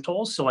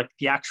fundamentals. So like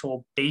the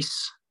actual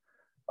base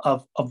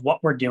of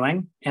what we're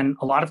doing. And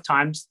a lot of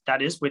times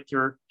that is with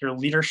your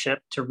leadership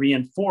to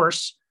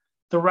reinforce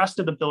the rest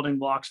of the building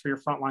blocks for your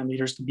frontline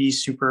leaders to be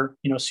super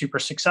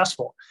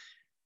successful.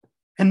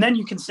 And then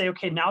you can say,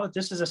 okay, now that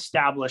this is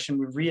established and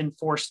we've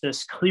reinforced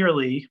this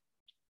clearly,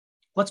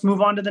 let's move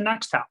on to the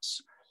next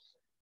house.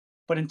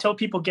 But until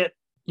people get,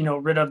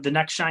 rid of the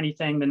next shiny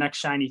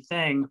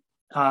thing,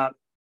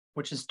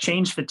 which is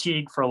change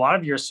fatigue for a lot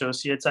of your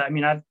associates. I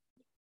mean, I've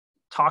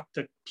talked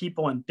to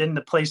people and been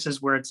to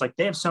places where it's like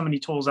they have so many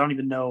tools, I don't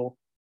even know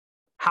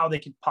how they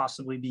could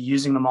possibly be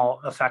using them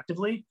all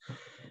effectively.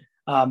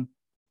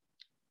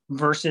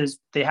 Versus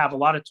they have a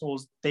lot of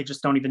tools, they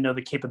just don't even know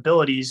the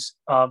capabilities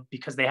of,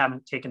 because they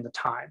haven't taken the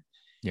time.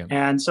 Yeah.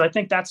 And so I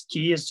think that's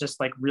key, is just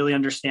like really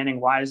understanding,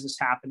 why is this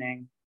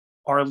happening?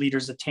 Are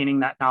leaders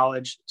attaining that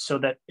knowledge so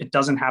that it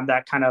doesn't have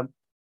that kind of,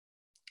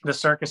 the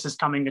circus is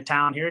coming to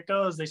town, here it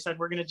goes, they said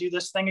we're going to do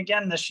this thing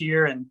again this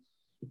year, and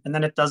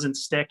then it doesn't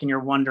stick and you're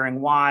wondering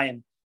why,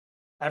 and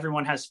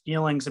everyone has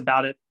feelings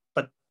about it,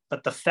 but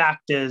the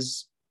fact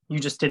is you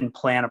just didn't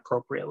plan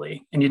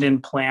appropriately, and you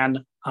didn't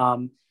plan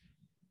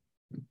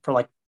for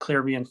like clear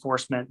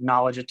reinforcement,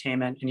 knowledge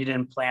attainment, and you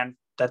didn't plan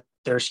that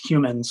there's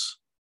humans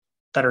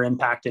that are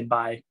impacted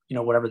by,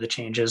 whatever the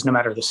change is, no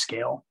matter the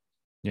scale.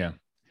 Yeah.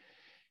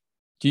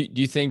 Do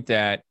you think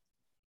that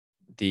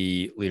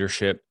the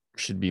leadership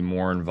should be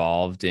more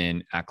involved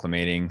in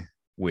acclimating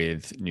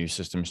with new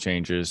systems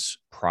changes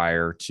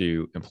prior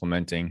to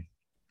implementing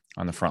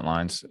on the front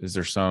lines? Is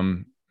there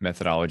some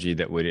methodology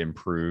that would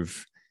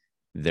improve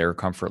their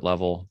comfort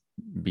level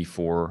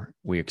before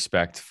we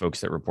expect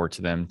folks that report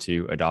to them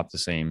to adopt the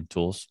same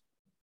tools?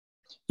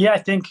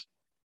 Yeah,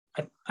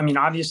 I mean,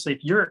 obviously,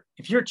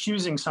 if you're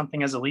choosing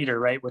something as a leader,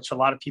 right, which a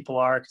lot of people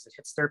are, because it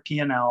hits their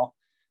P&L,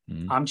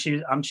 I'm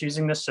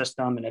choosing this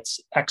system, and it's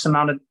X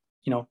amount of,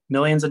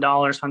 millions of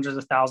dollars, hundreds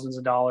of thousands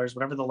of dollars,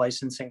 whatever the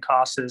licensing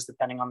cost is,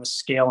 depending on the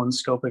scale and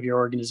scope of your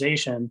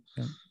organization.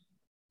 Yeah.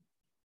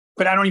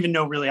 But I don't even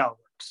know really how it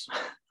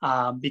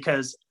works,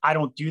 because I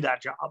don't do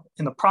that job.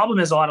 And the problem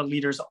is, a lot of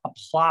leaders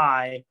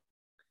apply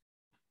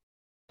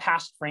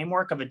past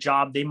framework of a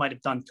job they might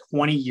have done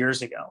 20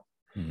 years ago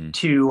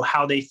to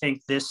how they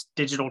think this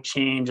digital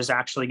change is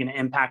actually going to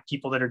impact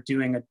people that are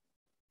doing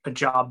a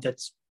job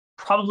that's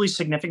probably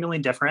significantly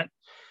different.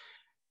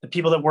 The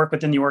people that work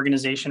within the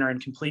organization are in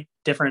complete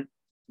different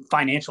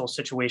financial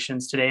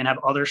situations today and have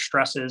other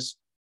stresses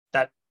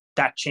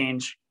that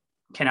change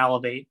can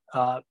elevate,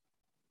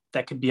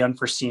 that could be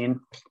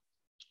unforeseen.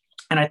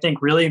 And I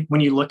think really,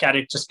 when you look at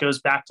it, just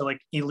goes back to like,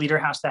 a leader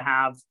has to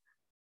have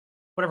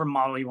whatever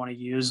model you want to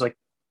use. Like,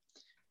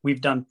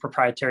 we've done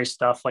proprietary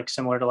stuff, like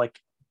similar to like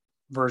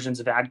versions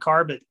of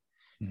ADKAR, but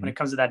when it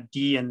comes to that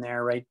D in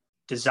there, right?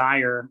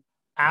 Desire,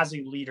 as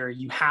a leader,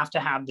 you have to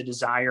have the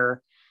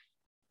desire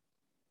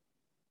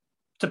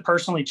to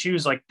personally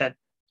choose, like, that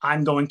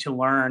I'm going to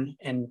learn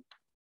and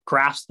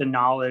grasp the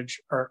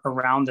knowledge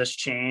around this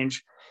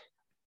change,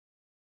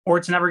 or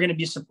it's never going to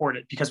be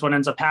supported. Because what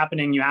ends up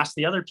happening, you ask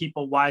the other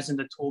people, why isn't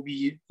the tool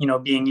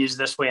being used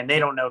this way? And they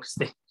don't know, because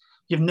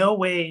you have no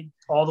way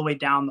all the way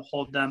down to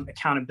hold them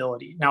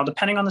accountability. Now,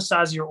 depending on the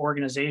size of your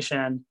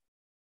organization,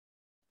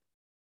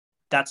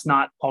 that's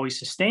not always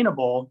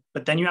sustainable.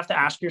 But then you have to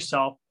ask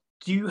yourself,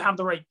 do you have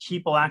the right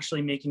people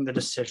actually making the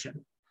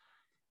decision?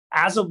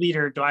 As a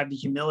leader, do I have the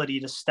humility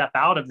to step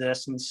out of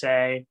this and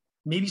say,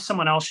 maybe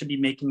someone else should be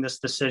making this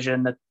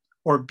decision,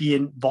 or be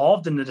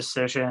involved in the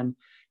decision,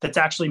 that's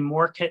actually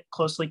more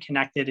closely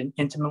connected and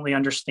intimately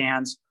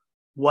understands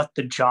what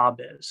the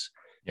job is?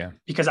 Yeah.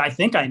 Because I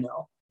think I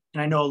know,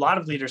 and I know a lot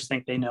of leaders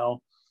think they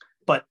know,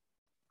 but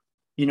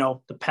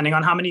depending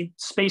on how many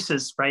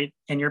spaces, right,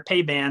 and your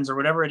pay bands or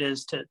whatever it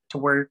is to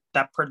where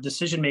that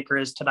decision maker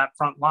is to that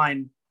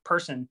frontline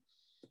person,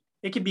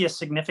 it could be a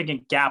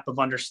significant gap of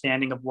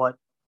understanding of what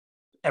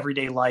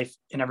everyday life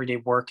and everyday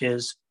work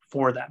is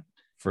for them.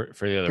 For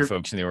the other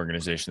folks in the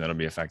organization that'll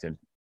be affected.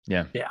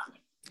 Yeah. Yeah.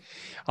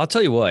 I'll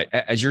tell you what,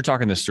 as you're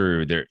talking this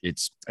through,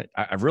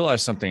 I've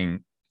realized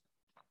something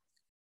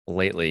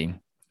lately,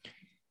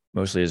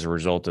 mostly as a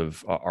result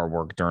of our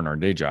work during our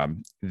day job,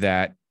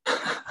 that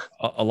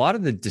a lot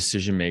of the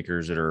decision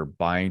makers that are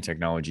buying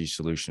technology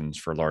solutions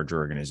for large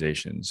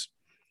organizations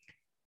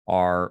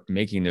are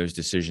making those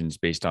decisions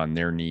based on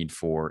their need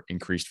for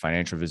increased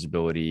financial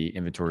visibility,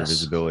 inventory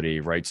visibility,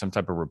 right? Some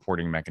type of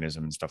reporting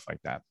mechanism and stuff like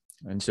that.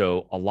 And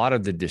so a lot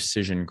of the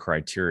decision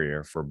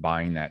criteria for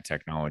buying that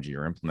technology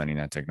or implementing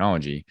that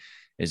technology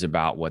is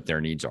about what their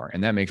needs are.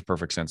 And that makes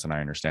perfect sense. And I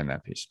understand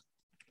that piece.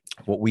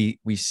 What we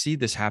see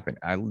this happen,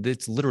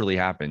 it's literally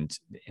happened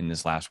in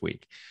this last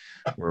week,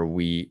 where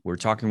we're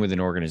talking with an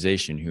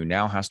organization who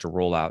now has to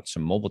roll out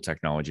some mobile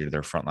technology to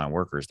their frontline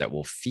workers that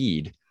will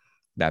feed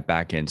that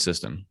back-end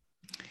system.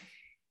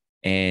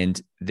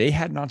 And they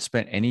had not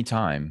spent any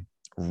time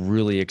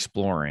really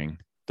exploring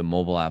the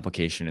mobile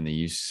application and the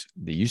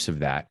use of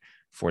that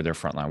for their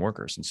frontline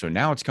workers. And so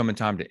now it's coming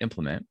time to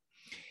implement.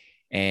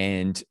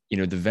 And,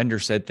 the vendor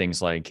said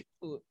things like,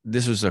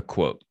 this was a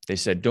quote. They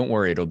said, "Don't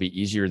worry, it'll be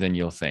easier than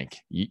you'll think,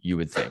 you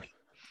would think,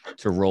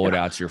 to roll it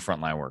out to your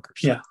frontline workers."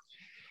 Yeah.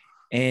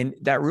 And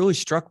that really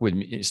stuck with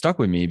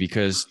me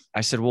because I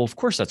said, well, of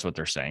course that's what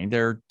they're saying.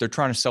 They're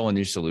trying to sell a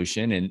new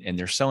solution, and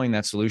they're selling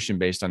that solution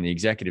based on the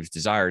executive's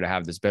desire to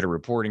have this better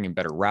reporting and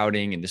better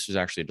routing. And this was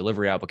actually a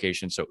delivery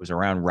application. So it was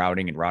around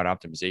routing and route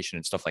optimization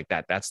and stuff like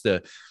that. That's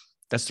the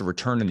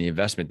return on the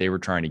investment they were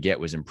trying to get,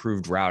 was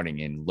improved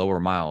routing and lower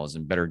miles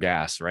and better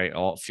gas, right?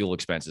 All fuel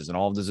expenses and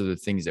all of those other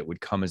things that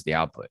would come as the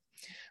output.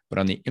 But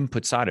on the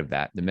input side of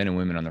that, the men and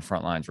women on the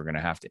front lines were going to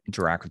have to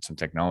interact with some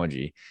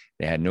technology.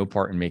 They had no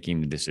part in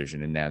making the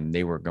decision, and then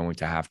they were going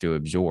to have to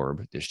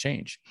absorb this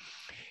change.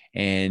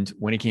 And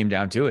when it came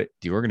down to it,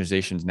 the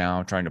organization's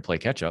now trying to play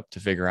catch up to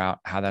figure out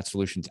how that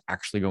solution's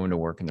actually going to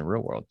work in the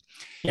real world.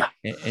 Yeah.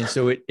 And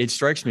so it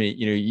strikes me,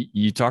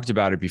 you talked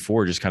about it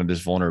before, just kind of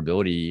this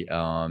vulnerability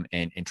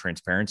and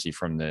transparency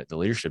from the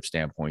leadership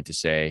standpoint to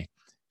say,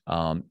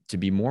 to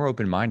be more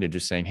open-minded,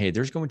 just saying, hey,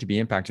 there's going to be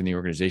impact in the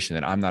organization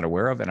that I'm not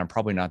aware of, and I'm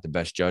probably not the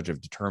best judge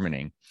of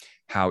determining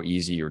how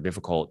easy or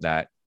difficult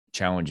that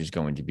challenge is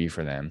going to be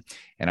for them.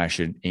 And I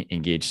should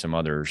engage some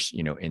others,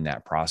 in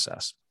that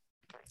process.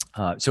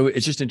 So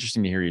it's just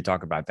interesting to hear you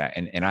talk about that.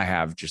 And I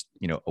have just,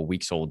 a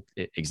week's old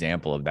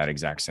example of that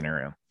exact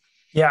scenario.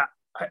 Yeah.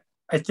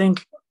 I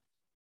think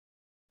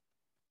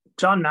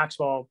John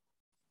Maxwell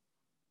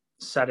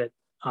said it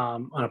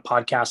on a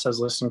podcast I was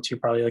listening to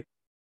probably like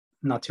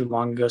not too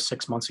long ago,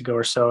 6 months ago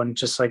or so. And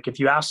just like, if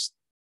you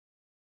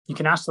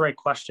can ask the right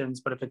questions,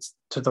 but if it's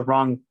to the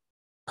wrong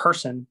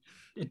person,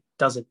 it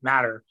doesn't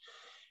matter.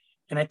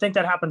 And I think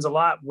that happens a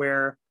lot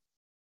where,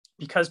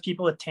 because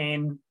people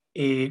attain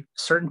a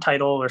certain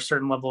title or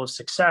certain level of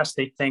success,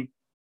 they think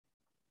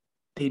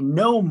they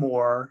know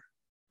more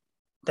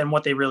than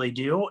what they really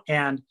do.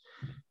 And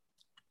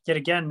yet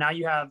again, now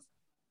you have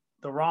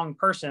the wrong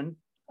person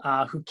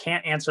who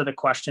can't answer the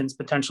questions,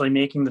 potentially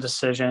making the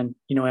decision,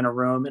 in a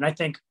room. And I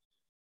think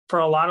for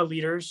a lot of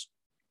leaders,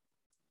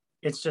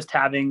 it's just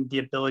having the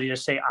ability to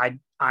say,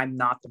 I'm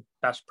not the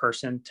best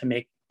person to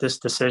make this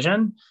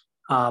decision.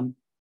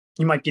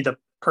 You might be the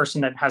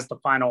person that has the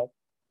final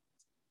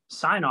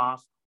sign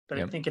off, but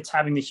I think it's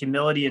having the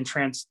humility and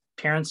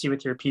transparency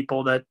with your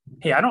people that,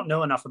 hey, I don't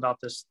know enough about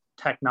this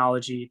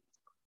technology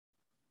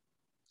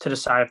to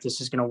decide if this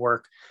is going to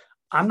work.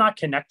 I'm not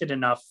connected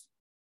enough,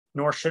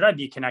 nor should I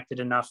be connected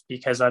enough,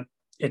 because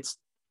it's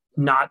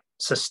not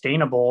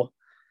sustainable,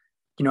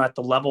 at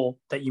the level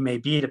that you may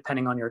be,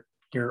 depending on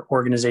your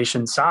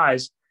organization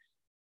size,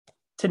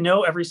 to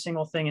know every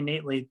single thing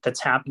innately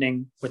that's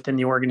happening within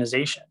the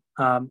organization.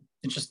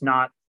 It's just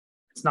not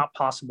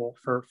possible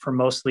for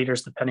most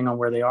leaders, depending on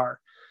where they are.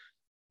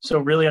 So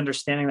really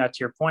understanding that, to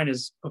your point,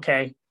 is,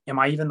 okay, am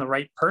I even the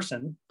right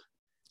person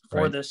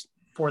for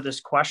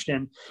this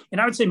question?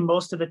 And I would say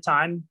most of the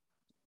time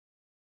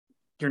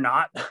you're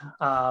not.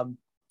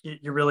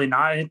 You're really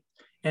not. And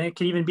it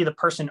could even be the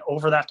person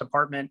over that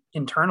department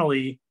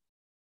internally.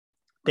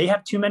 They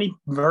have too many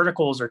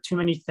verticals or too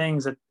many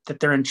things that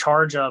they're in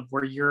charge of,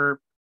 where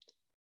you're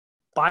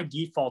by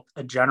default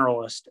a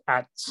generalist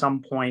at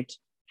some point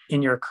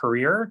in your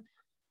career.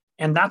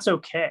 And that's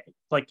okay.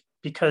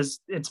 Because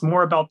it's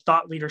more about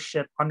thought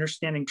leadership,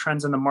 understanding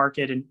trends in the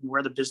market and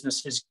where the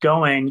business is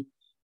going,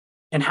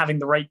 and having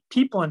the right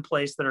people in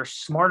place that are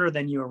smarter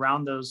than you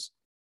around those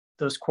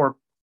core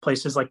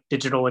places like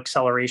digital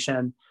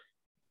acceleration,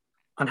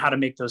 on how to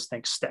make those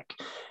things stick.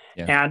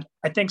 Yeah. And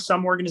I think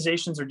some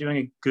organizations are doing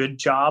a good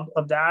job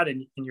of that.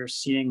 And you're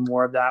seeing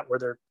more of that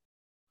where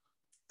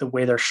the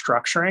way they're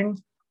structuring,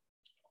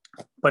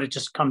 but it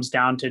just comes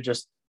down to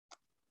just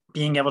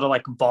being able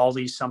to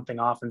volley something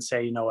off and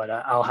say, you know what,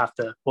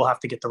 we'll have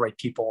to get the right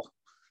people,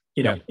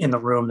 in the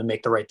room to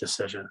make the right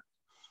decision.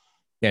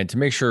 Yeah. And to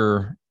make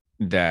sure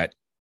that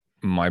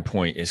my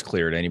point is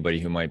clear to anybody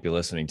who might be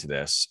listening to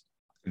this,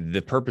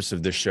 the purpose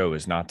of this show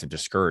is not to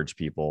discourage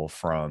people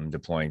from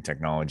deploying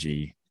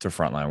technology to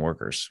frontline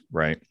workers,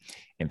 right?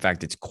 In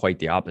fact, it's quite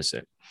the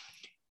opposite.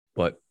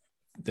 But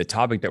the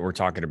topic that we're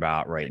talking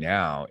about right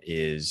now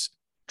is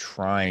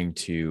trying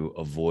to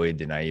avoid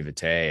the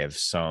naivete of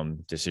some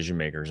decision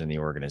makers in the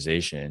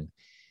organization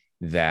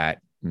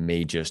that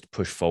may just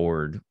push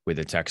forward with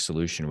a tech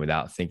solution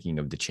without thinking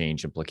of the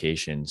change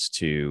implications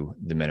to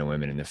the men and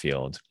women in the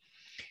field.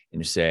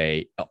 And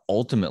say,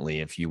 ultimately,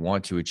 if you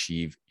want to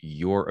achieve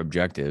your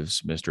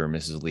objectives, Mr. or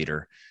Mrs.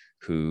 Leader,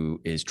 who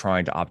is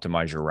trying to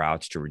optimize your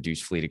routes to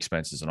reduce fleet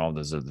expenses and all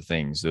those other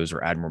things, those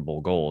are admirable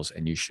goals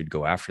and you should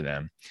go after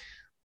them.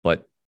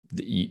 But,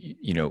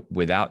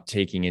 without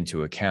taking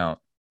into account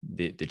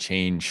the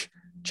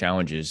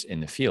challenges in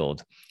the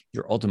field,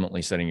 you're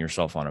ultimately setting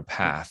yourself on a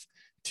path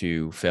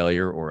to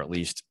failure, or at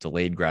least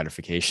delayed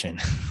gratification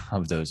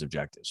of those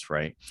objectives,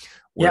 right?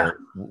 Where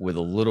with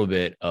a little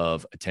bit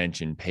of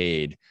attention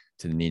paid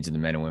to the needs of the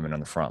men and women on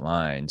the front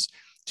lines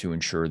to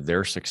ensure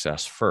their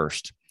success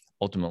first,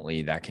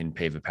 ultimately that can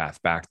pave a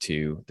path back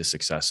to the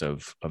success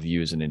of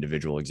you as an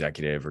individual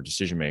executive or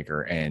decision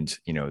maker, and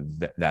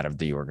that of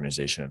the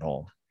organization at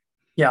whole.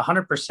 Yeah,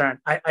 100%.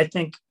 I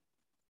think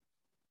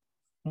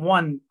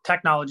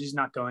technology is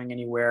not going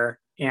anywhere,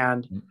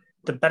 and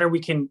the better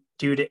we can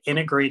do to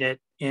integrate it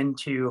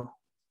into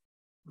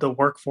the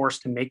workforce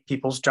to make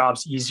people's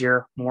jobs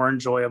easier, more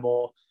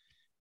enjoyable,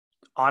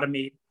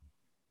 automate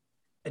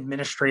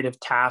administrative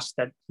tasks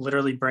that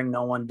literally bring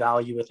no one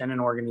value within an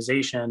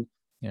organization,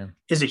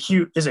 is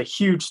a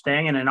huge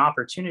thing, and an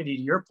opportunity,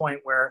 to your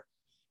point, where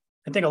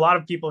I think a lot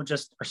of people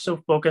just are so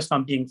focused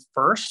on being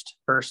first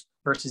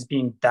versus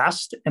being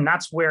best. And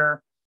that's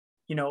where,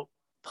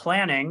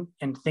 planning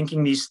and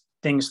thinking these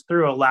things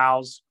through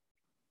allows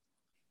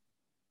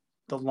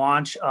the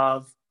launch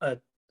of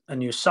a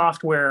new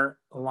software,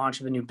 the launch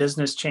of a new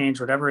business change,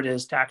 whatever it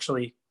is, to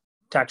actually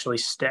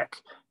stick,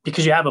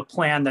 because you have a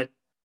plan that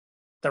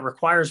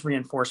requires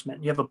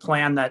reinforcement. You have a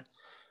plan that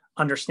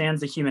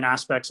understands the human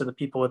aspects of the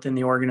people within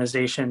the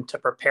organization to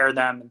prepare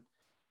them and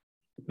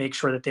make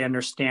sure that they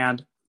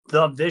understand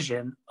the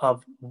vision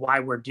of why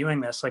we're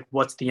doing this. Like,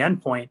 what's the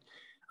end point?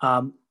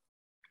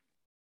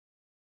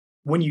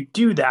 When you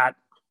do that,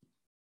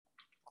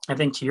 I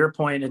think to your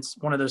point, it's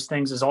one of those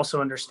things is also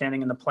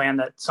understanding in the plan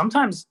that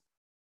sometimes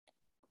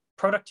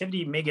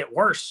productivity may get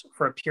worse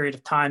for a period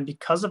of time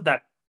because of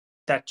that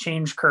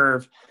change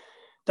curve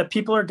that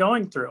people are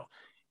going through.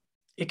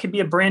 It could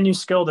be a brand new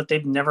skill that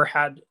they've never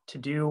had to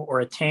do or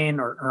attain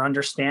or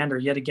understand, or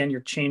yet again,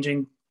 you're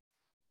changing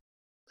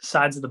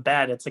sides of the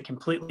bed. It's a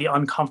completely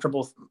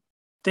uncomfortable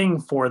thing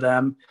for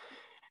them.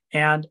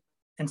 And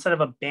instead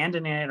of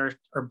abandoning it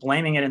or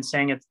blaming it and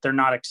saying they're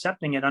not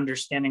accepting it,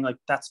 understanding like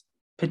that's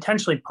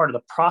potentially part of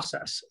the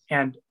process.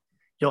 And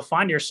you'll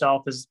find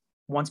yourself as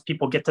once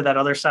people get to that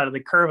other side of the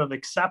curve of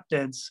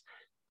acceptance,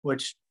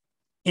 which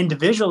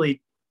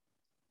individually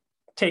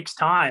takes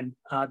time,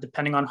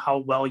 depending on how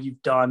well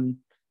you've done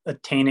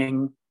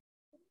attaining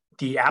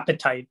the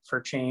appetite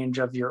for change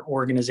of your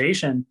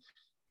organization.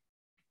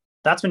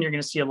 That's when you're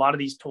going to see a lot of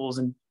these tools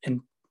and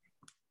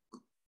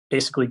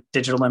basically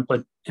digital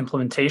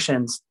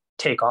implementations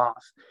take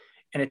off.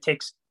 And it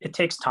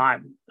takes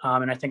time.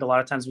 And I think a lot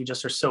of times we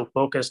just are so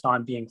focused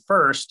on being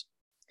first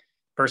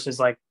versus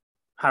like,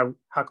 how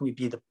can we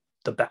be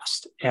the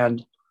best?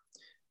 And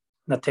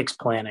that takes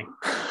planning.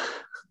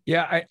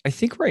 Yeah. I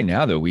think right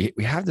now though, we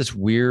have this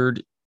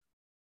weird,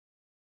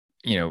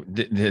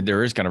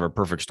 there is kind of a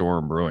perfect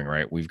storm brewing,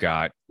 right? We've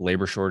got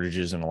labor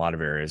shortages in a lot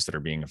of areas that are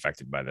being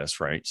affected by this,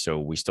 right? So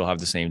we still have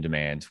the same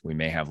demand. We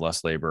may have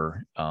less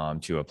labor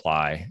to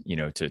apply,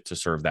 to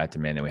serve that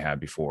demand than we had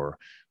before.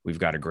 We've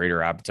got a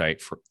greater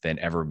appetite than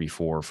ever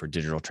before for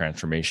digital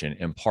transformation,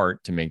 in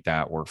part to make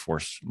that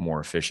workforce more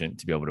efficient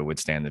to be able to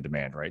withstand the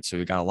demand, right? So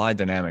we've got a lot of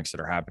dynamics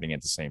that are happening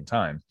at the same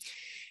time.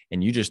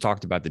 And you just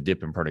talked about the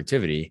dip in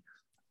productivity,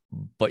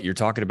 but you're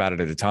talking about it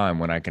at a time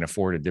when I can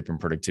afford a dip in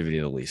productivity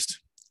the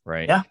least,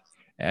 right?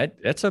 Yeah.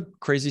 That's a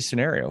crazy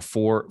scenario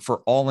for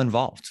all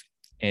involved.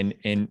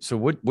 And so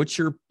what's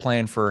your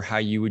plan for how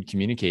you would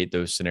communicate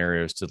those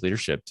scenarios to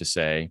leadership to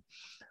say,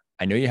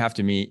 I know you have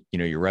to meet,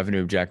 your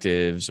revenue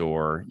objectives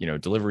or,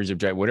 deliveries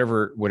objective,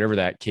 whatever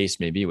that case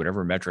may be,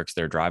 whatever metrics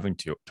they're driving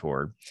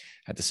toward.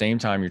 At the same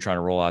time, you're trying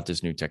to roll out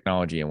this new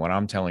technology. And what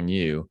I'm telling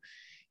you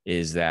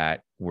is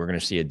that we're going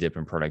to see a dip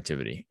in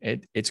productivity.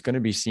 It's going to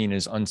be seen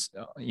as,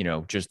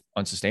 just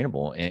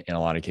unsustainable in a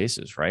lot of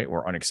cases, right?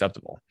 Or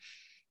unacceptable.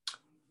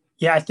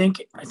 Yeah, I think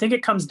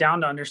it comes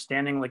down to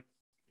understanding, like,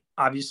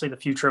 obviously the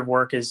future of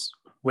work is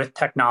with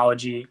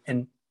technology,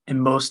 and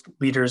most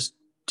leaders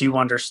do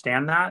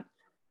understand that.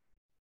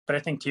 But I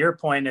think to your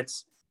point,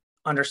 it's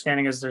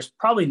understanding is there's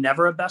probably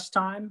never a best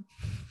time,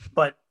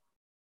 but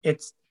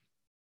it's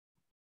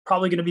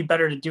probably going to be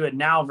better to do it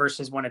now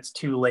versus when it's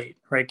too late,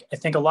 right? I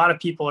think a lot of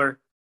people are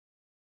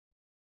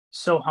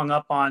so hung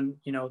up on,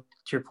 to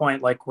your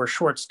point, like we're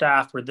short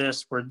staffed, we're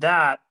this, we're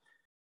that,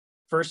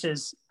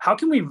 versus how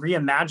can we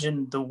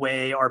reimagine the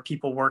way our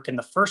people work in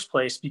the first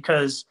place?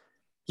 Because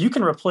you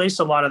can replace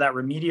a lot of that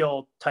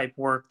remedial type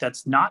work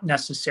that's not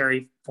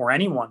necessary for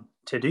anyone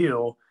to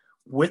do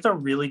with a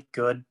really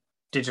good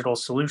digital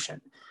solution.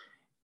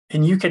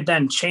 And you could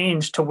then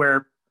change to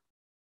where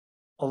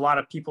a lot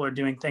of people are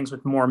doing things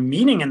with more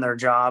meaning in their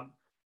job,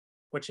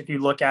 which if you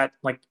look at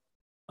like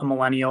a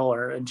millennial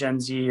or a Gen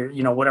Z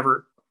or,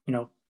 whatever,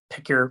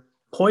 pick your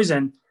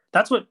poison,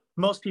 that's what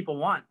most people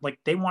want. Like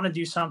they want to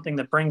do something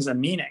that brings them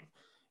meaning.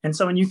 And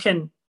so when you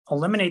can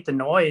eliminate the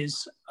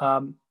noise,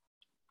 and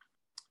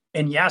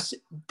yes,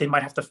 they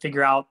might have to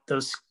figure out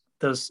those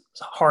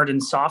hard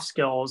and soft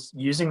skills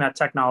using that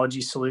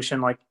technology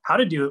solution, like how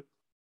to do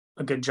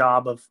a good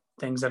job of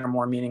things that are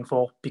more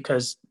meaningful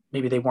because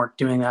maybe they weren't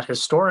doing that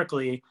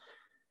historically.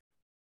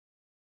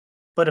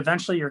 But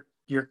eventually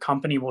your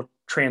company will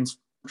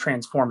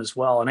transform as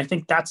well. And I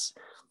think that's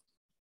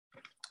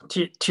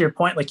to your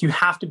point, like you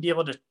have to be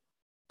able to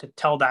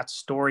tell that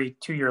story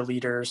to your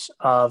leaders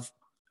of,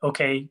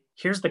 okay,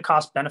 here's the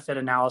cost benefit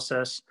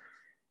analysis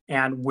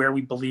and where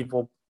we believe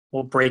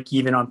we'll break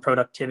even on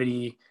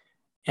productivity.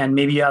 And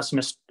maybe you have some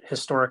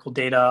historical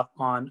data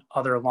on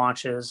other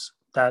launches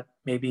that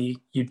maybe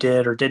you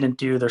did or didn't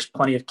do. There's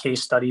plenty of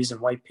case studies and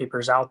white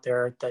papers out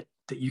there that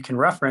you can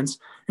reference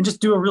and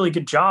just do a really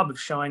good job of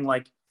showing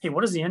like, hey,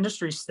 what does the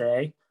industry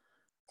say?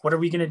 What are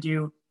we going to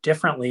do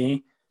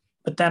differently?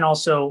 But then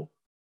also,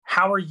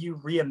 how are you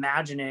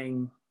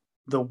reimagining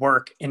the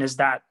work? And is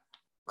that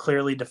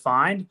clearly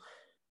defined?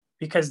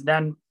 Because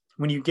then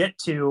when you get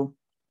to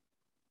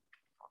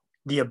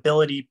the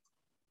ability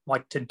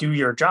like to do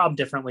your job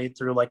differently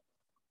through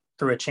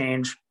a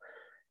change,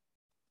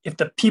 if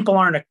the people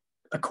aren't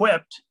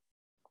equipped,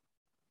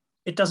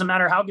 it doesn't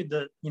matter how good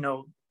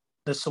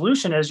the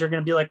solution is. You're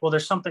going to be like, well,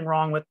 there's something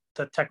wrong with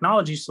the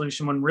technology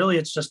solution, when really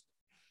it's just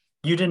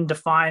you didn't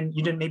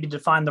maybe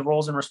define the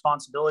roles and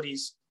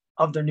responsibilities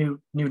of their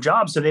new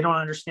job. So they don't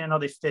understand how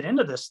they fit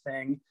into this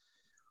thing.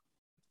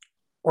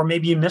 Or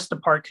maybe you missed a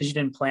part because you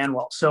didn't plan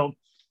well. So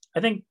I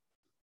think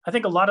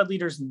a lot of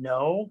leaders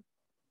know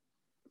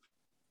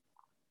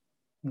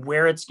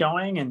where it's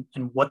going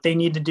and what they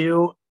need to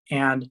do.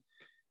 And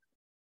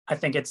I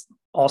think it's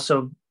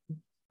also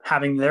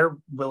having their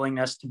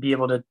willingness to be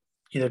able to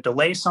either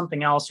delay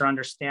something else or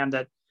understand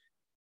that,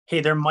 hey,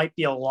 there might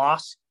be a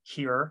loss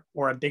here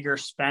or a bigger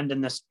spend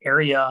in this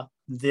area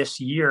this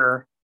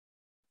year,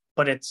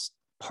 but it's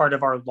part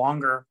of our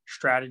longer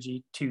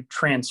strategy to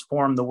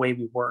transform the way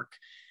we work.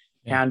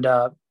 Yeah. And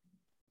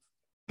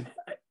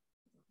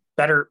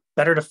better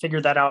to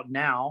figure that out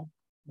now,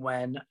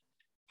 when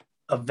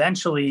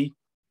eventually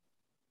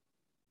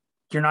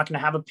you're not going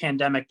to have a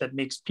pandemic that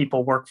makes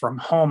people work from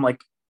home.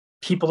 Like,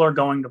 people are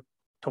going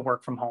to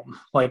work from home.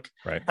 Like,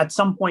 right. At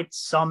some point,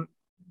 some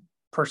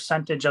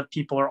percentage of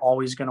people are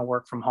always going to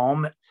work from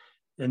home,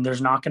 and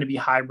there's not going to be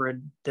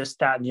hybrid, this,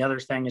 that, and the other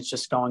thing. It's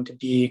just going to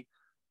be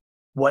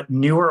what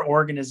newer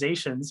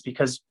organizations,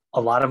 because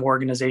a lot of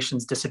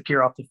organizations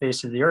disappear off the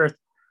face of the earth,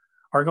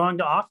 are going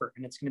to offer.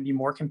 And it's going to be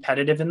more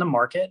competitive in the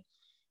market.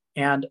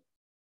 And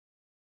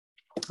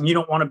you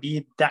don't want to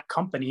be that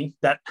company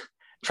that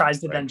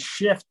tries to then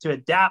shift to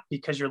adapt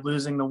because you're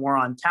losing the war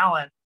on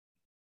talent.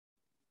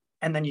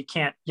 And then you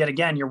can't, yet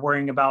again, you're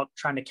worrying about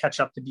trying to catch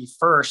up to be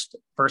first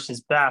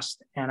versus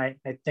best. And I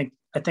think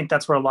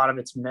that's where a lot of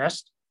it's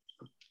missed.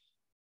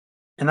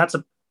 And that's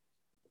a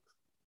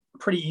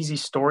pretty easy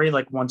story.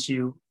 Like, once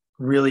you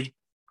really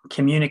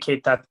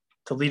communicate that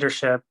to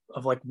leadership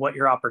of like what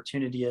your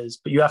opportunity is,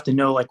 but you have to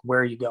know, like, where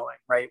are you going,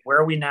 right? Where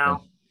are we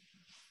now?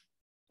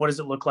 What does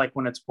it look like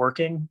when it's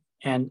working?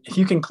 And if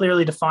you can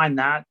clearly define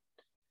that,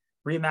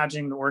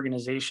 reimagining the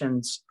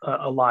organization's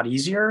a lot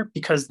easier,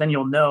 because then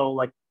you'll know,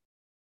 like,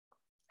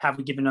 have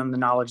we given them the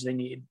knowledge they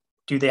need?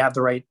 Do they have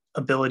the right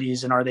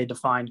abilities, and are they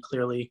defined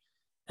clearly?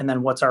 And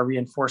then what's our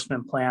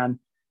reinforcement plan?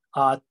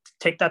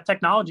 Take that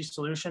technology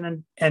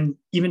solution and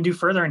even do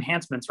further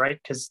enhancements, right?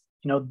 Because,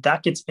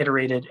 that gets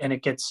iterated and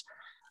it gets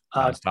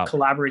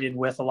collaborated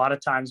with a lot of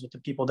times with the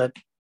people that,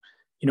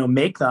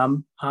 make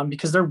them,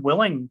 because they're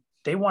willing,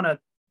 they want to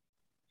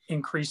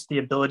increase the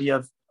ability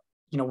of,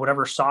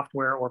 whatever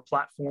software or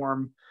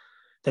platform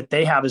that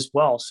they have as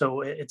well.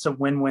 So it's a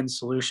win-win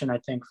solution, I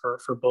think,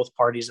 for both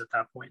parties at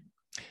that point.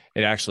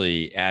 It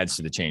actually adds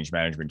to the change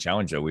management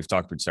challenge, though. We've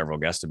talked with several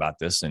guests about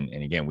this. And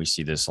again, we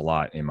see this a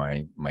lot in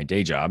my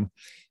day job,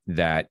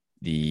 that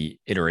the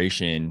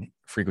iteration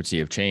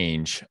frequency of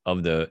change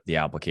of the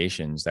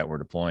applications that we're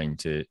deploying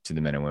to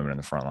the men and women on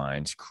the front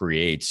lines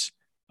creates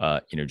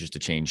just a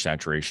change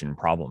saturation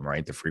problem,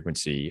 right? The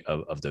frequency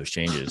of those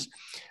changes.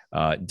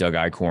 Doug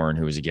Eichhorn,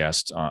 who was a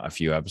guest a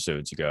few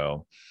episodes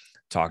ago,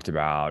 talked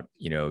about,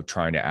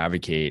 trying to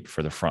advocate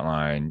for the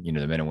frontline,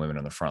 the men and women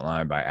on the front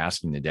line, by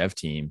asking the dev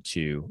team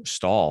to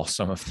stall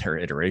some of their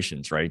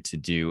iterations, right? To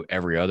do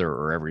every other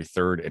or every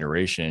third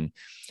iteration,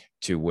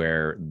 to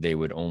where they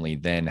would only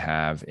then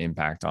have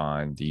impact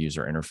on the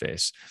user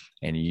interface,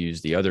 and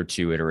use the other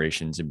two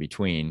iterations in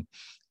between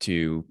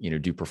to,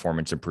 do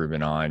performance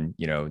improvement on,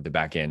 the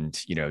back end,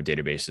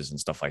 databases and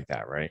stuff like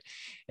that. Right.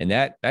 And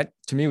that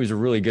to me was a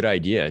really good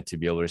idea, to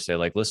be able to say,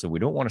 like, listen, we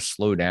don't want to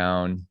slow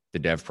down the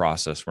dev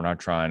process. We're not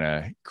trying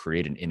to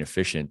create an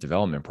inefficient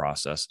development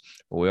process,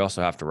 but we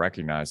also have to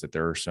recognize that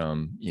there are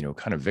some,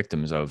 kind of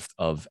victims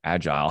of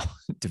agile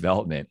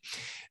development.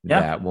 Yeah.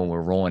 That when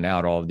we're rolling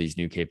out all of these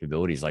new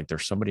capabilities, like,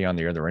 there's somebody on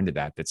the other end of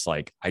that's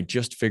like, I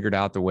just figured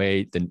out the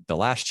way the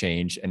last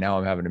change, and now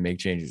I'm having to make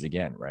changes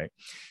again. Right.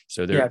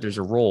 So there's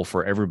a role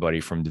for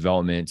everybody, from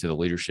development to the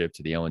leadership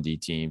to the L&D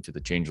team to the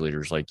change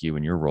leaders like you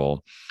and your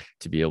role,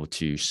 to be able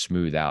to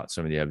smooth out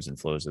some of the ebbs and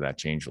flows of that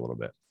change a little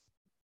bit.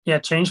 Yeah,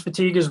 change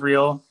fatigue is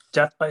real.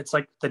 It's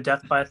like the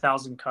death by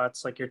 1,000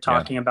 cuts, like you're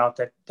talking about,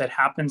 that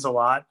happens a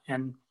lot.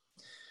 And,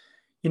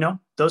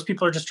 those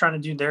people are just trying to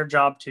do their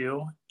job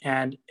too.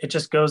 And it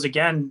just goes,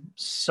 again,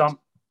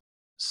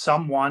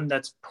 someone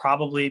that's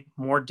probably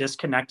more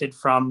disconnected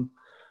from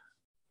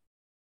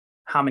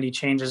how many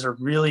changes are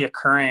really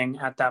occurring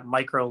at that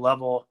micro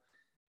level,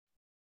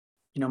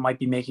 might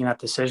be making that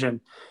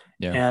decision.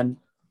 Yeah. And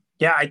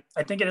yeah,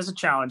 I think it is a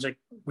challenge. Like,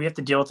 we have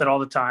to deal with it all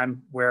the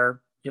time,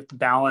 where you have to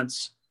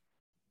balance,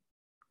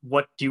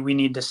 what do we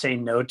need to say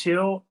no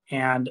to,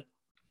 and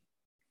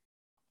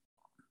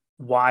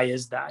why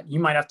is that? You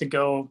might have to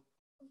go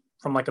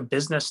from like a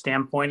business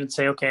standpoint and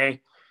say, okay,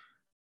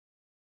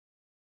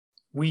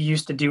 we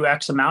used to do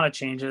X amount of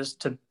changes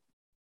to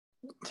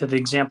the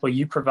example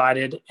you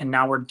provided, and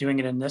now we're doing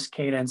it in this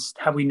cadence.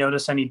 Have we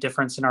noticed any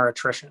difference in our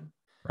attrition?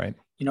 Right.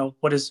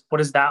 What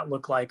does that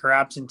look like? Or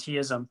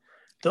absenteeism?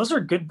 Those are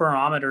good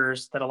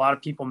barometers that a lot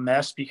of people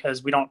miss,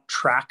 because we don't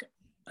track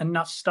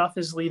enough stuff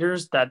as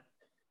leaders, that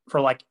for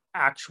like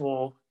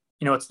actual,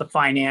 it's the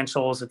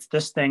financials, it's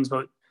this things,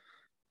 but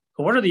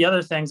what are the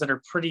other things that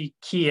are pretty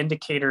key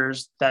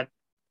indicators that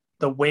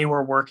the way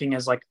we're working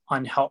is like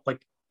an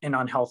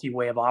unhealthy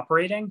way of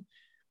operating?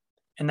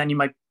 And then you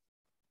might,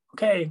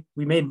 okay,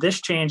 we made this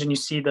change, and you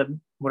see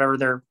whatever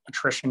their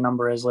attrition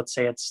number is, let's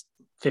say it's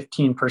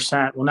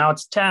 15%. Well, now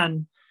it's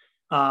 10.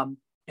 And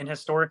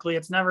historically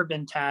it's never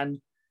been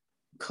 10.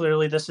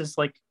 Clearly this is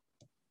like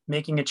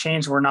making a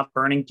change. We're not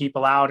burning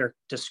people out or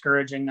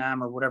discouraging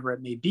them or whatever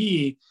it may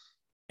be.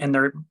 And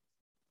their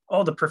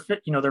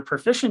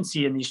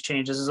proficiency in these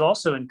changes is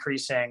also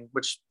increasing,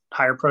 which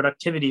higher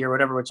productivity or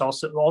whatever, which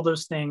also all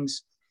those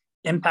things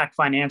impact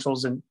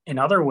financials in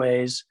other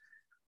ways.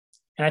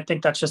 And I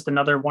think that's just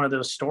another one of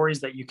those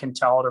stories that you can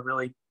tell to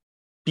really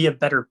be a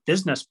better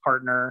business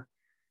partner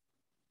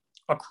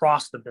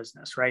across the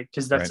business, right?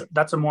 Because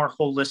that's a more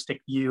holistic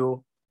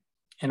view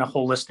and a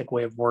holistic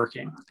way of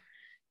working.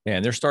 Yeah,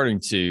 and there's starting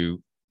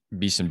to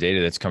be some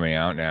data that's coming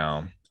out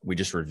now. We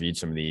just reviewed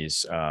some of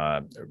these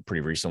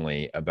pretty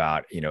recently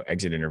about,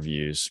 exit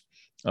interviews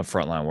of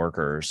frontline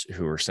workers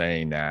who are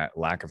saying that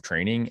lack of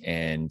training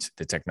and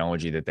the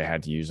technology that they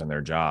had to use on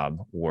their job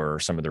were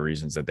some of the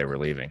reasons that they were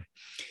leaving.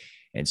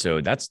 And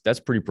so that's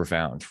pretty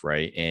profound,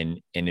 right? And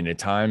in a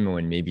time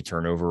when maybe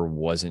turnover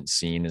wasn't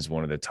seen as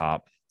one of the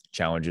top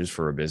challenges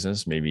for a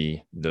business,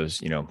 maybe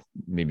those,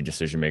 maybe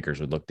decision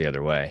makers would look the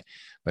other way.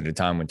 But at a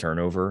time when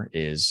turnover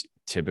is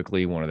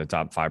typically one of the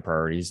top 5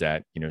 priorities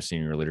that,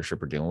 senior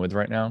leadership are dealing with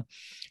right now,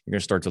 you're going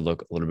to start to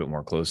look a little bit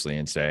more closely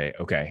and say,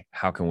 okay,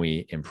 how can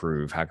we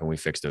improve? How can we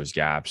fix those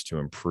gaps to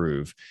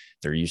improve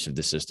their use of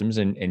the systems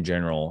and in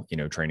general,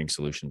 training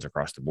solutions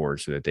across the board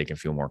so that they can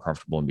feel more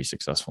comfortable and be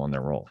successful in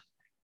their role?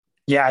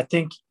 Yeah, I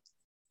think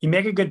you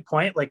make a good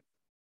point. Like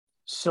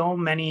so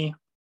many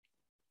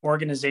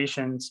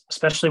organizations,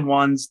 especially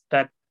ones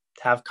that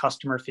have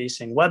customer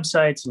facing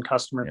websites and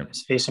customer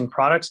facing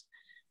products,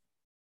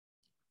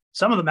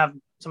 some of them have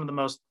some of the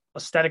most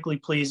aesthetically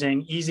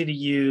pleasing, easy to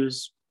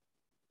use,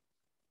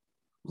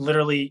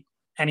 literally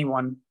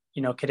anyone,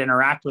 could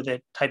interact with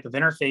it type of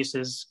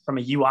interfaces from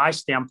a UI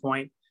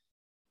standpoint.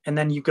 And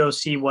then you go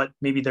see what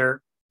maybe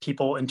their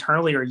people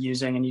internally are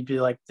using and you'd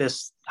be like,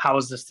 how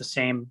is this the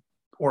same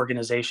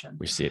organization?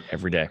 We see it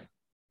every day.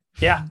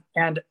 Yeah.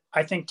 And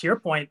I think to your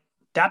point,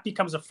 that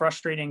becomes a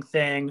frustrating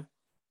thing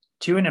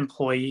to an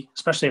employee,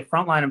 especially a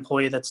frontline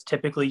employee that's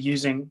typically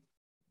using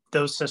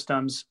those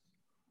systems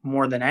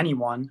more than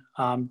anyone,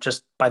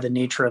 just by the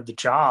nature of the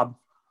job.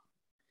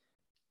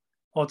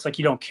 Well, it's like,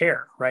 you don't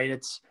care,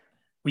 right?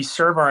 We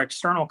serve our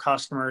external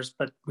customers,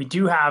 but we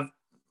do have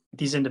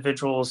these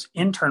individuals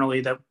internally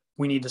that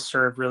we need to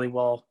serve really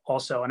well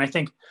also. And I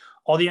think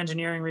all the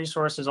engineering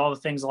resources, all the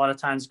things a lot of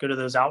times go to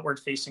those outward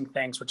facing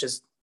things, which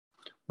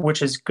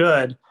is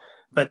good.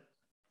 But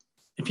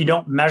if you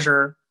don't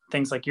measure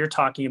things like you're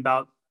talking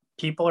about,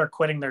 people are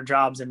quitting their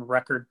jobs in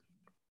record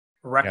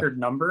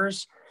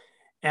numbers.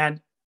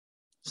 And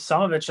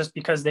some of it's just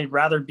because they'd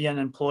rather be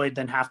unemployed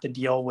than have to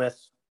deal with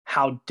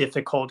how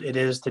difficult it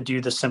is to do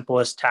the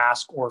simplest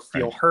task or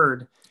feel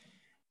heard.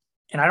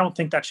 And I don't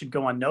think that should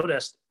go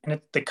unnoticed.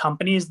 And the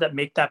companies that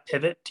make that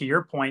pivot, to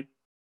your point,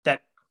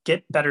 that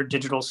get better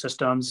digital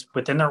systems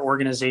within their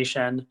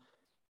organization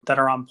that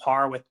are on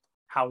par with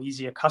how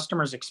easy a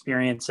customer's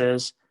experience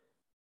is,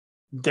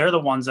 they're the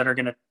ones that are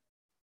going to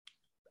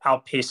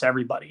outpace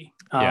everybody,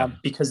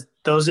 because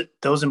those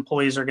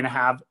employees are going to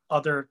have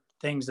other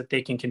things that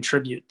they can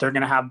contribute. They're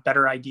going to have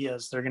better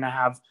ideas. They're going to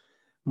have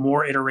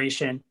more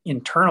iteration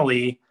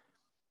internally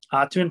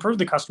to improve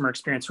the customer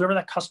experience, whoever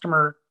that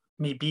customer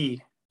may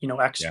be,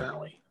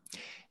 externally.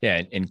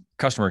 Yeah. And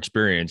customer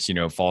experience,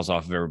 falls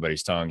off of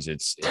everybody's tongues.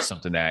 It's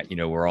something that,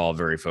 we're all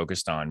very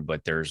focused on,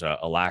 but there's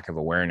a lack of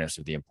awareness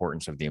of the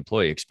importance of the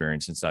employee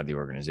experience inside the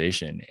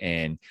organization.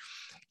 And,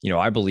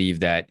 I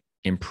believe that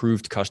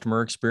improved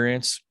customer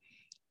experience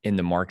in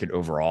the market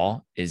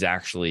overall is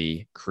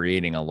actually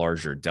creating a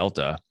larger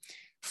delta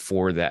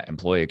for that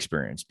employee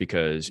experience,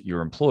 because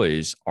your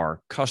employees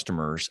are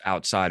customers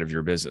outside of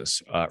your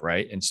business,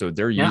 right? And so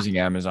they're using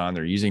Amazon,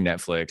 they're using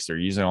Netflix, they're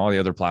using all the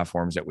other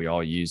platforms that we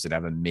all use that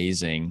have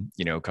amazing,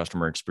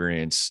 customer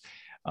experience,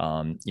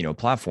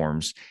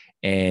 platforms.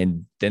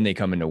 And then they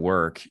come into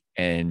work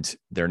and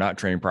they're not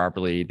trained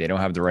properly. They don't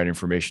have the right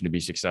information to be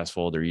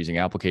successful. They're using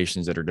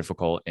applications that are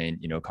difficult and,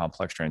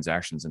 complex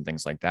transactions and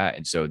things like that.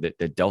 And so the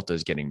delta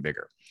is getting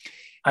bigger.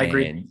 I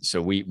agree. And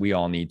so we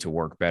all need to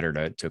work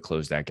better to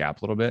close that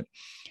gap a little bit.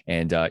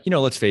 And,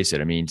 let's face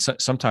it. I mean,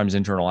 sometimes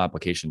internal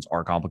applications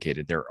are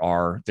complicated.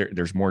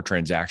 There's more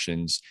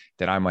transactions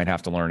that I might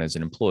have to learn as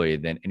an employee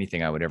than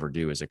anything I would ever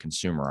do as a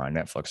consumer on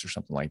Netflix or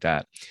something like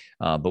that.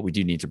 But we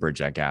do need to bridge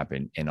that gap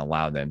and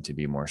allow them to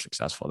be more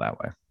successful that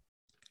way.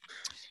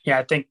 Yeah,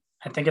 I think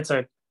it's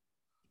a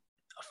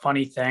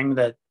funny thing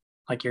that,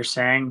 like you're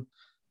saying,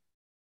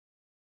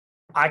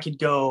 I could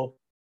go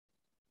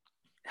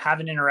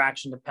have an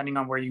interaction depending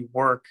on where you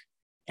work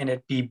and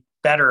it'd be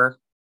better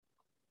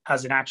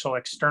as an actual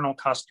external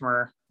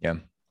customer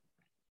than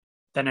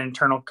an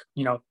internal,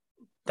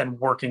 than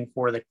working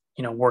for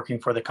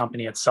the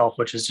company itself,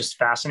 which is just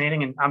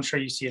fascinating. And I'm sure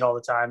you see it all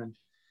the time. And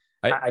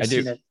I've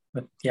seen it.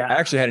 But I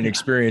actually had an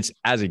experience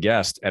as a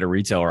guest at a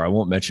retailer. I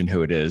won't mention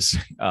who it is.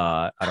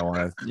 I don't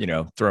want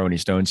to, throw any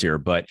stones here,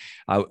 but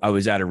I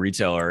was at a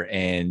retailer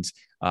and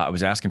I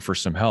was asking for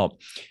some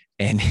help.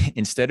 And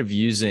instead of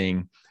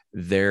using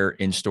their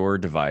in-store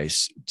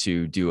device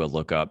to do a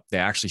lookup. They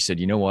actually said,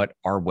 you know what,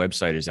 our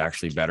website is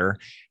actually better.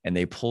 And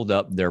they pulled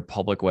up their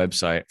public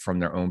website from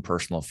their own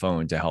personal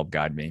phone to help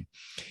guide me.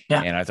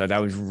 Yeah. And I thought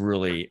that was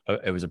really,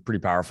 it was a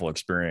pretty powerful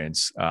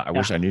experience. I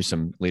wish I knew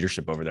some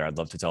leadership over there. I'd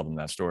love to tell them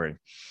that story.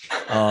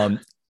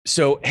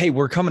 So, hey,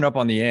 we're coming up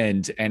on the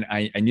end, and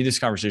I knew this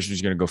conversation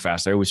was going to go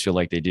fast. I always feel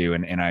like they do.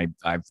 And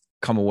I've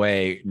come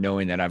away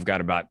knowing that I've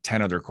got about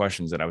 10 other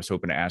questions that I was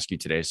hoping to ask you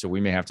today. So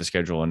we may have to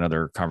schedule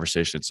another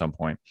conversation at some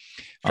point.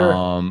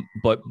 Sure.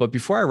 But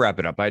before I wrap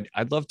it up,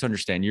 I'd love to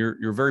understand,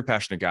 you're a very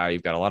passionate guy.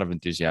 You've got a lot of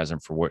enthusiasm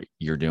for what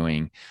you're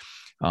doing.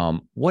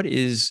 What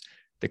is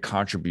the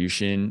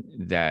contribution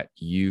that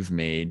you've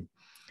made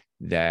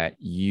that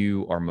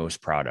you are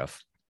most proud of?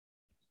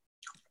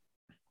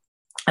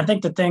 I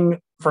think the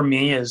thing for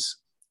me is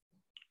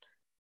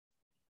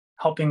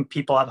helping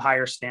people have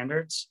higher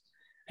standards.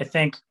 I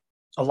think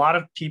a lot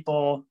of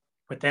people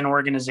within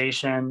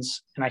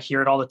organizations, and I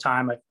hear it all the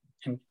time,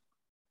 and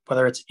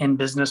whether it's in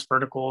business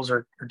verticals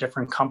or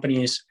different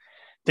companies,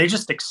 they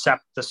just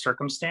accept the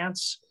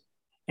circumstance.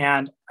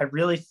 And I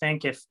really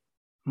think if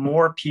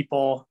more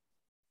people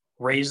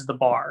raise the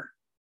bar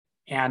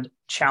and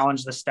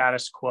challenge the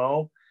status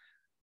quo,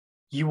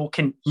 you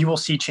will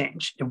see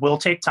change. It will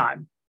take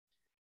time,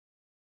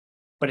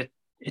 but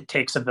it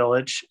takes a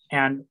village.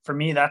 And for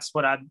me, that's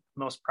what I'm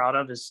most proud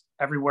of, is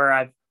everywhere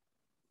I've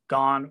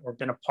gone or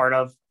been a part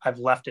of, I've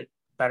left it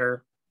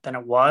better than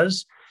it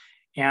was.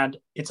 And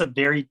it's a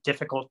very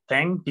difficult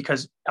thing,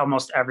 because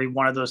almost every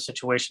one of those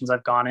situations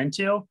I've gone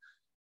into,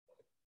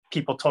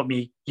 people told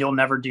me, you'll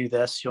never do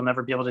this. You'll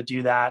never be able to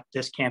do that.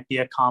 This can't be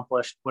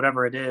accomplished,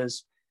 whatever it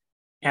is.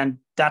 And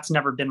that's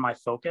never been my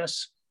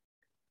focus.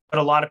 But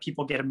a lot of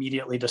people get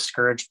immediately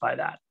discouraged by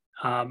that.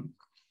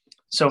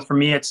 So for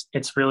me, it's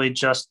really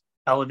just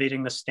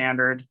elevating the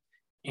standard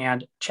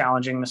and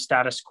challenging the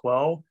status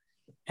quo.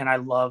 And I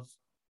love,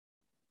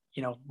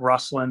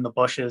 rustling the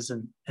bushes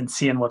and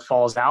seeing what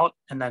falls out,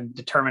 and then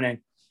determining,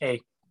 hey,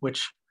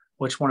 which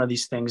one of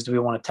these things do we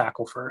want to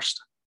tackle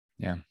first?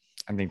 Yeah,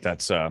 I think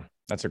that's a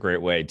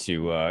great way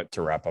to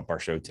wrap up our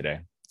show today.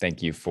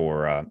 Thank you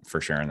for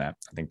sharing that.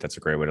 I think that's a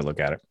great way to look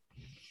at it.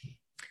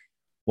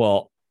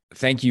 Well,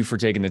 thank you for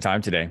taking the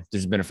time today.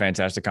 This has been a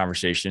fantastic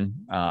conversation.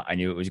 I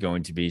knew it was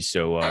going to be,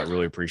 so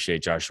really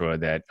appreciate, Joshua,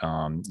 that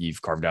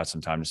you've carved out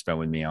some time to spend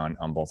with me on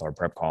both our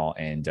prep call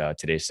and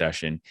today's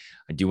session.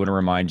 I do want to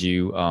remind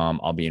you,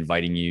 I'll be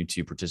inviting you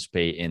to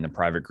participate in the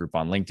private group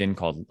on LinkedIn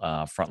called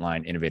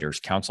Frontline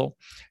Innovators Council.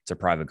 It's a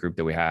private group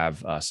that we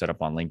have set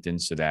up on LinkedIn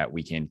so that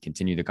we can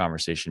continue the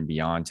conversation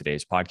beyond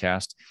today's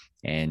podcast.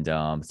 And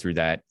through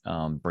that,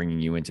 bringing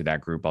you into that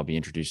group, I'll be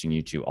introducing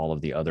you to all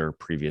of the other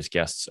previous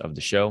guests of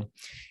the show.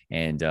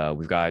 And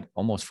we've got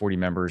almost 40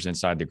 members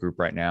inside the group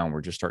right now. And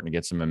we're just starting to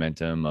get some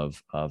momentum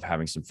of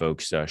having some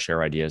folks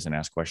share ideas and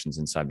ask questions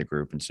inside the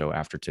group. And so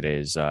after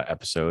today's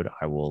episode,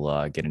 I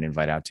will get an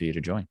invite out to you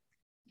to join.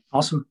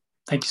 Awesome.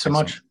 Thank you so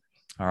much.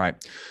 All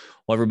right.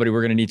 Well, everybody,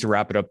 we're going to need to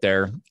wrap it up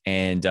there.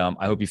 And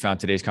I hope you found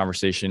today's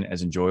conversation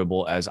as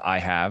enjoyable as I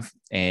have.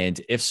 And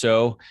if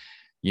so,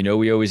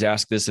 we always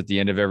ask this at the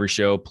end of every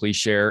show. Please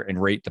share and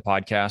rate the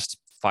podcast.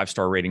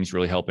 5-star ratings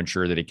really help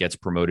ensure that it gets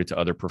promoted to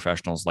other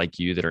professionals like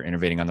you that are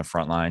innovating on the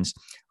front lines.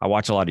 I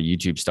watch a lot of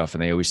YouTube stuff,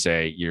 and they always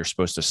say you're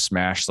supposed to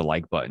smash the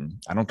like button.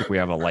 I don't think we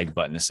have a like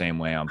button the same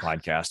way on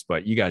podcasts,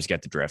 but you guys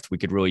get the drift. We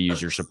could really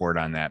use your support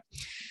on that.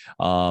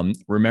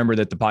 Remember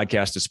that the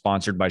podcast is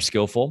sponsored by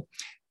Skillful,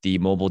 the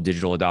mobile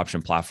digital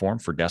adoption platform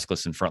for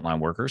deskless and frontline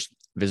workers.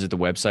 Visit the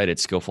website at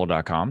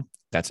skillful.com.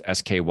 That's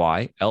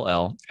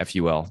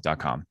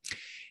SKYLLFUL.com.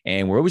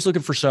 And we're always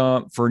looking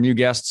for new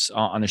guests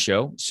on the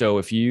show. So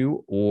if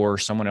you or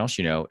someone else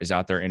is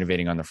out there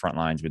innovating on the front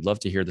lines, we'd love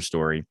to hear the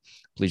story.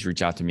 Please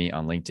reach out to me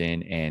on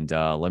LinkedIn and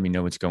let me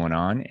know what's going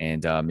on,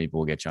 and maybe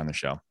we'll get you on the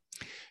show.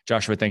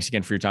 Joshua, thanks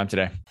again for your time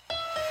today.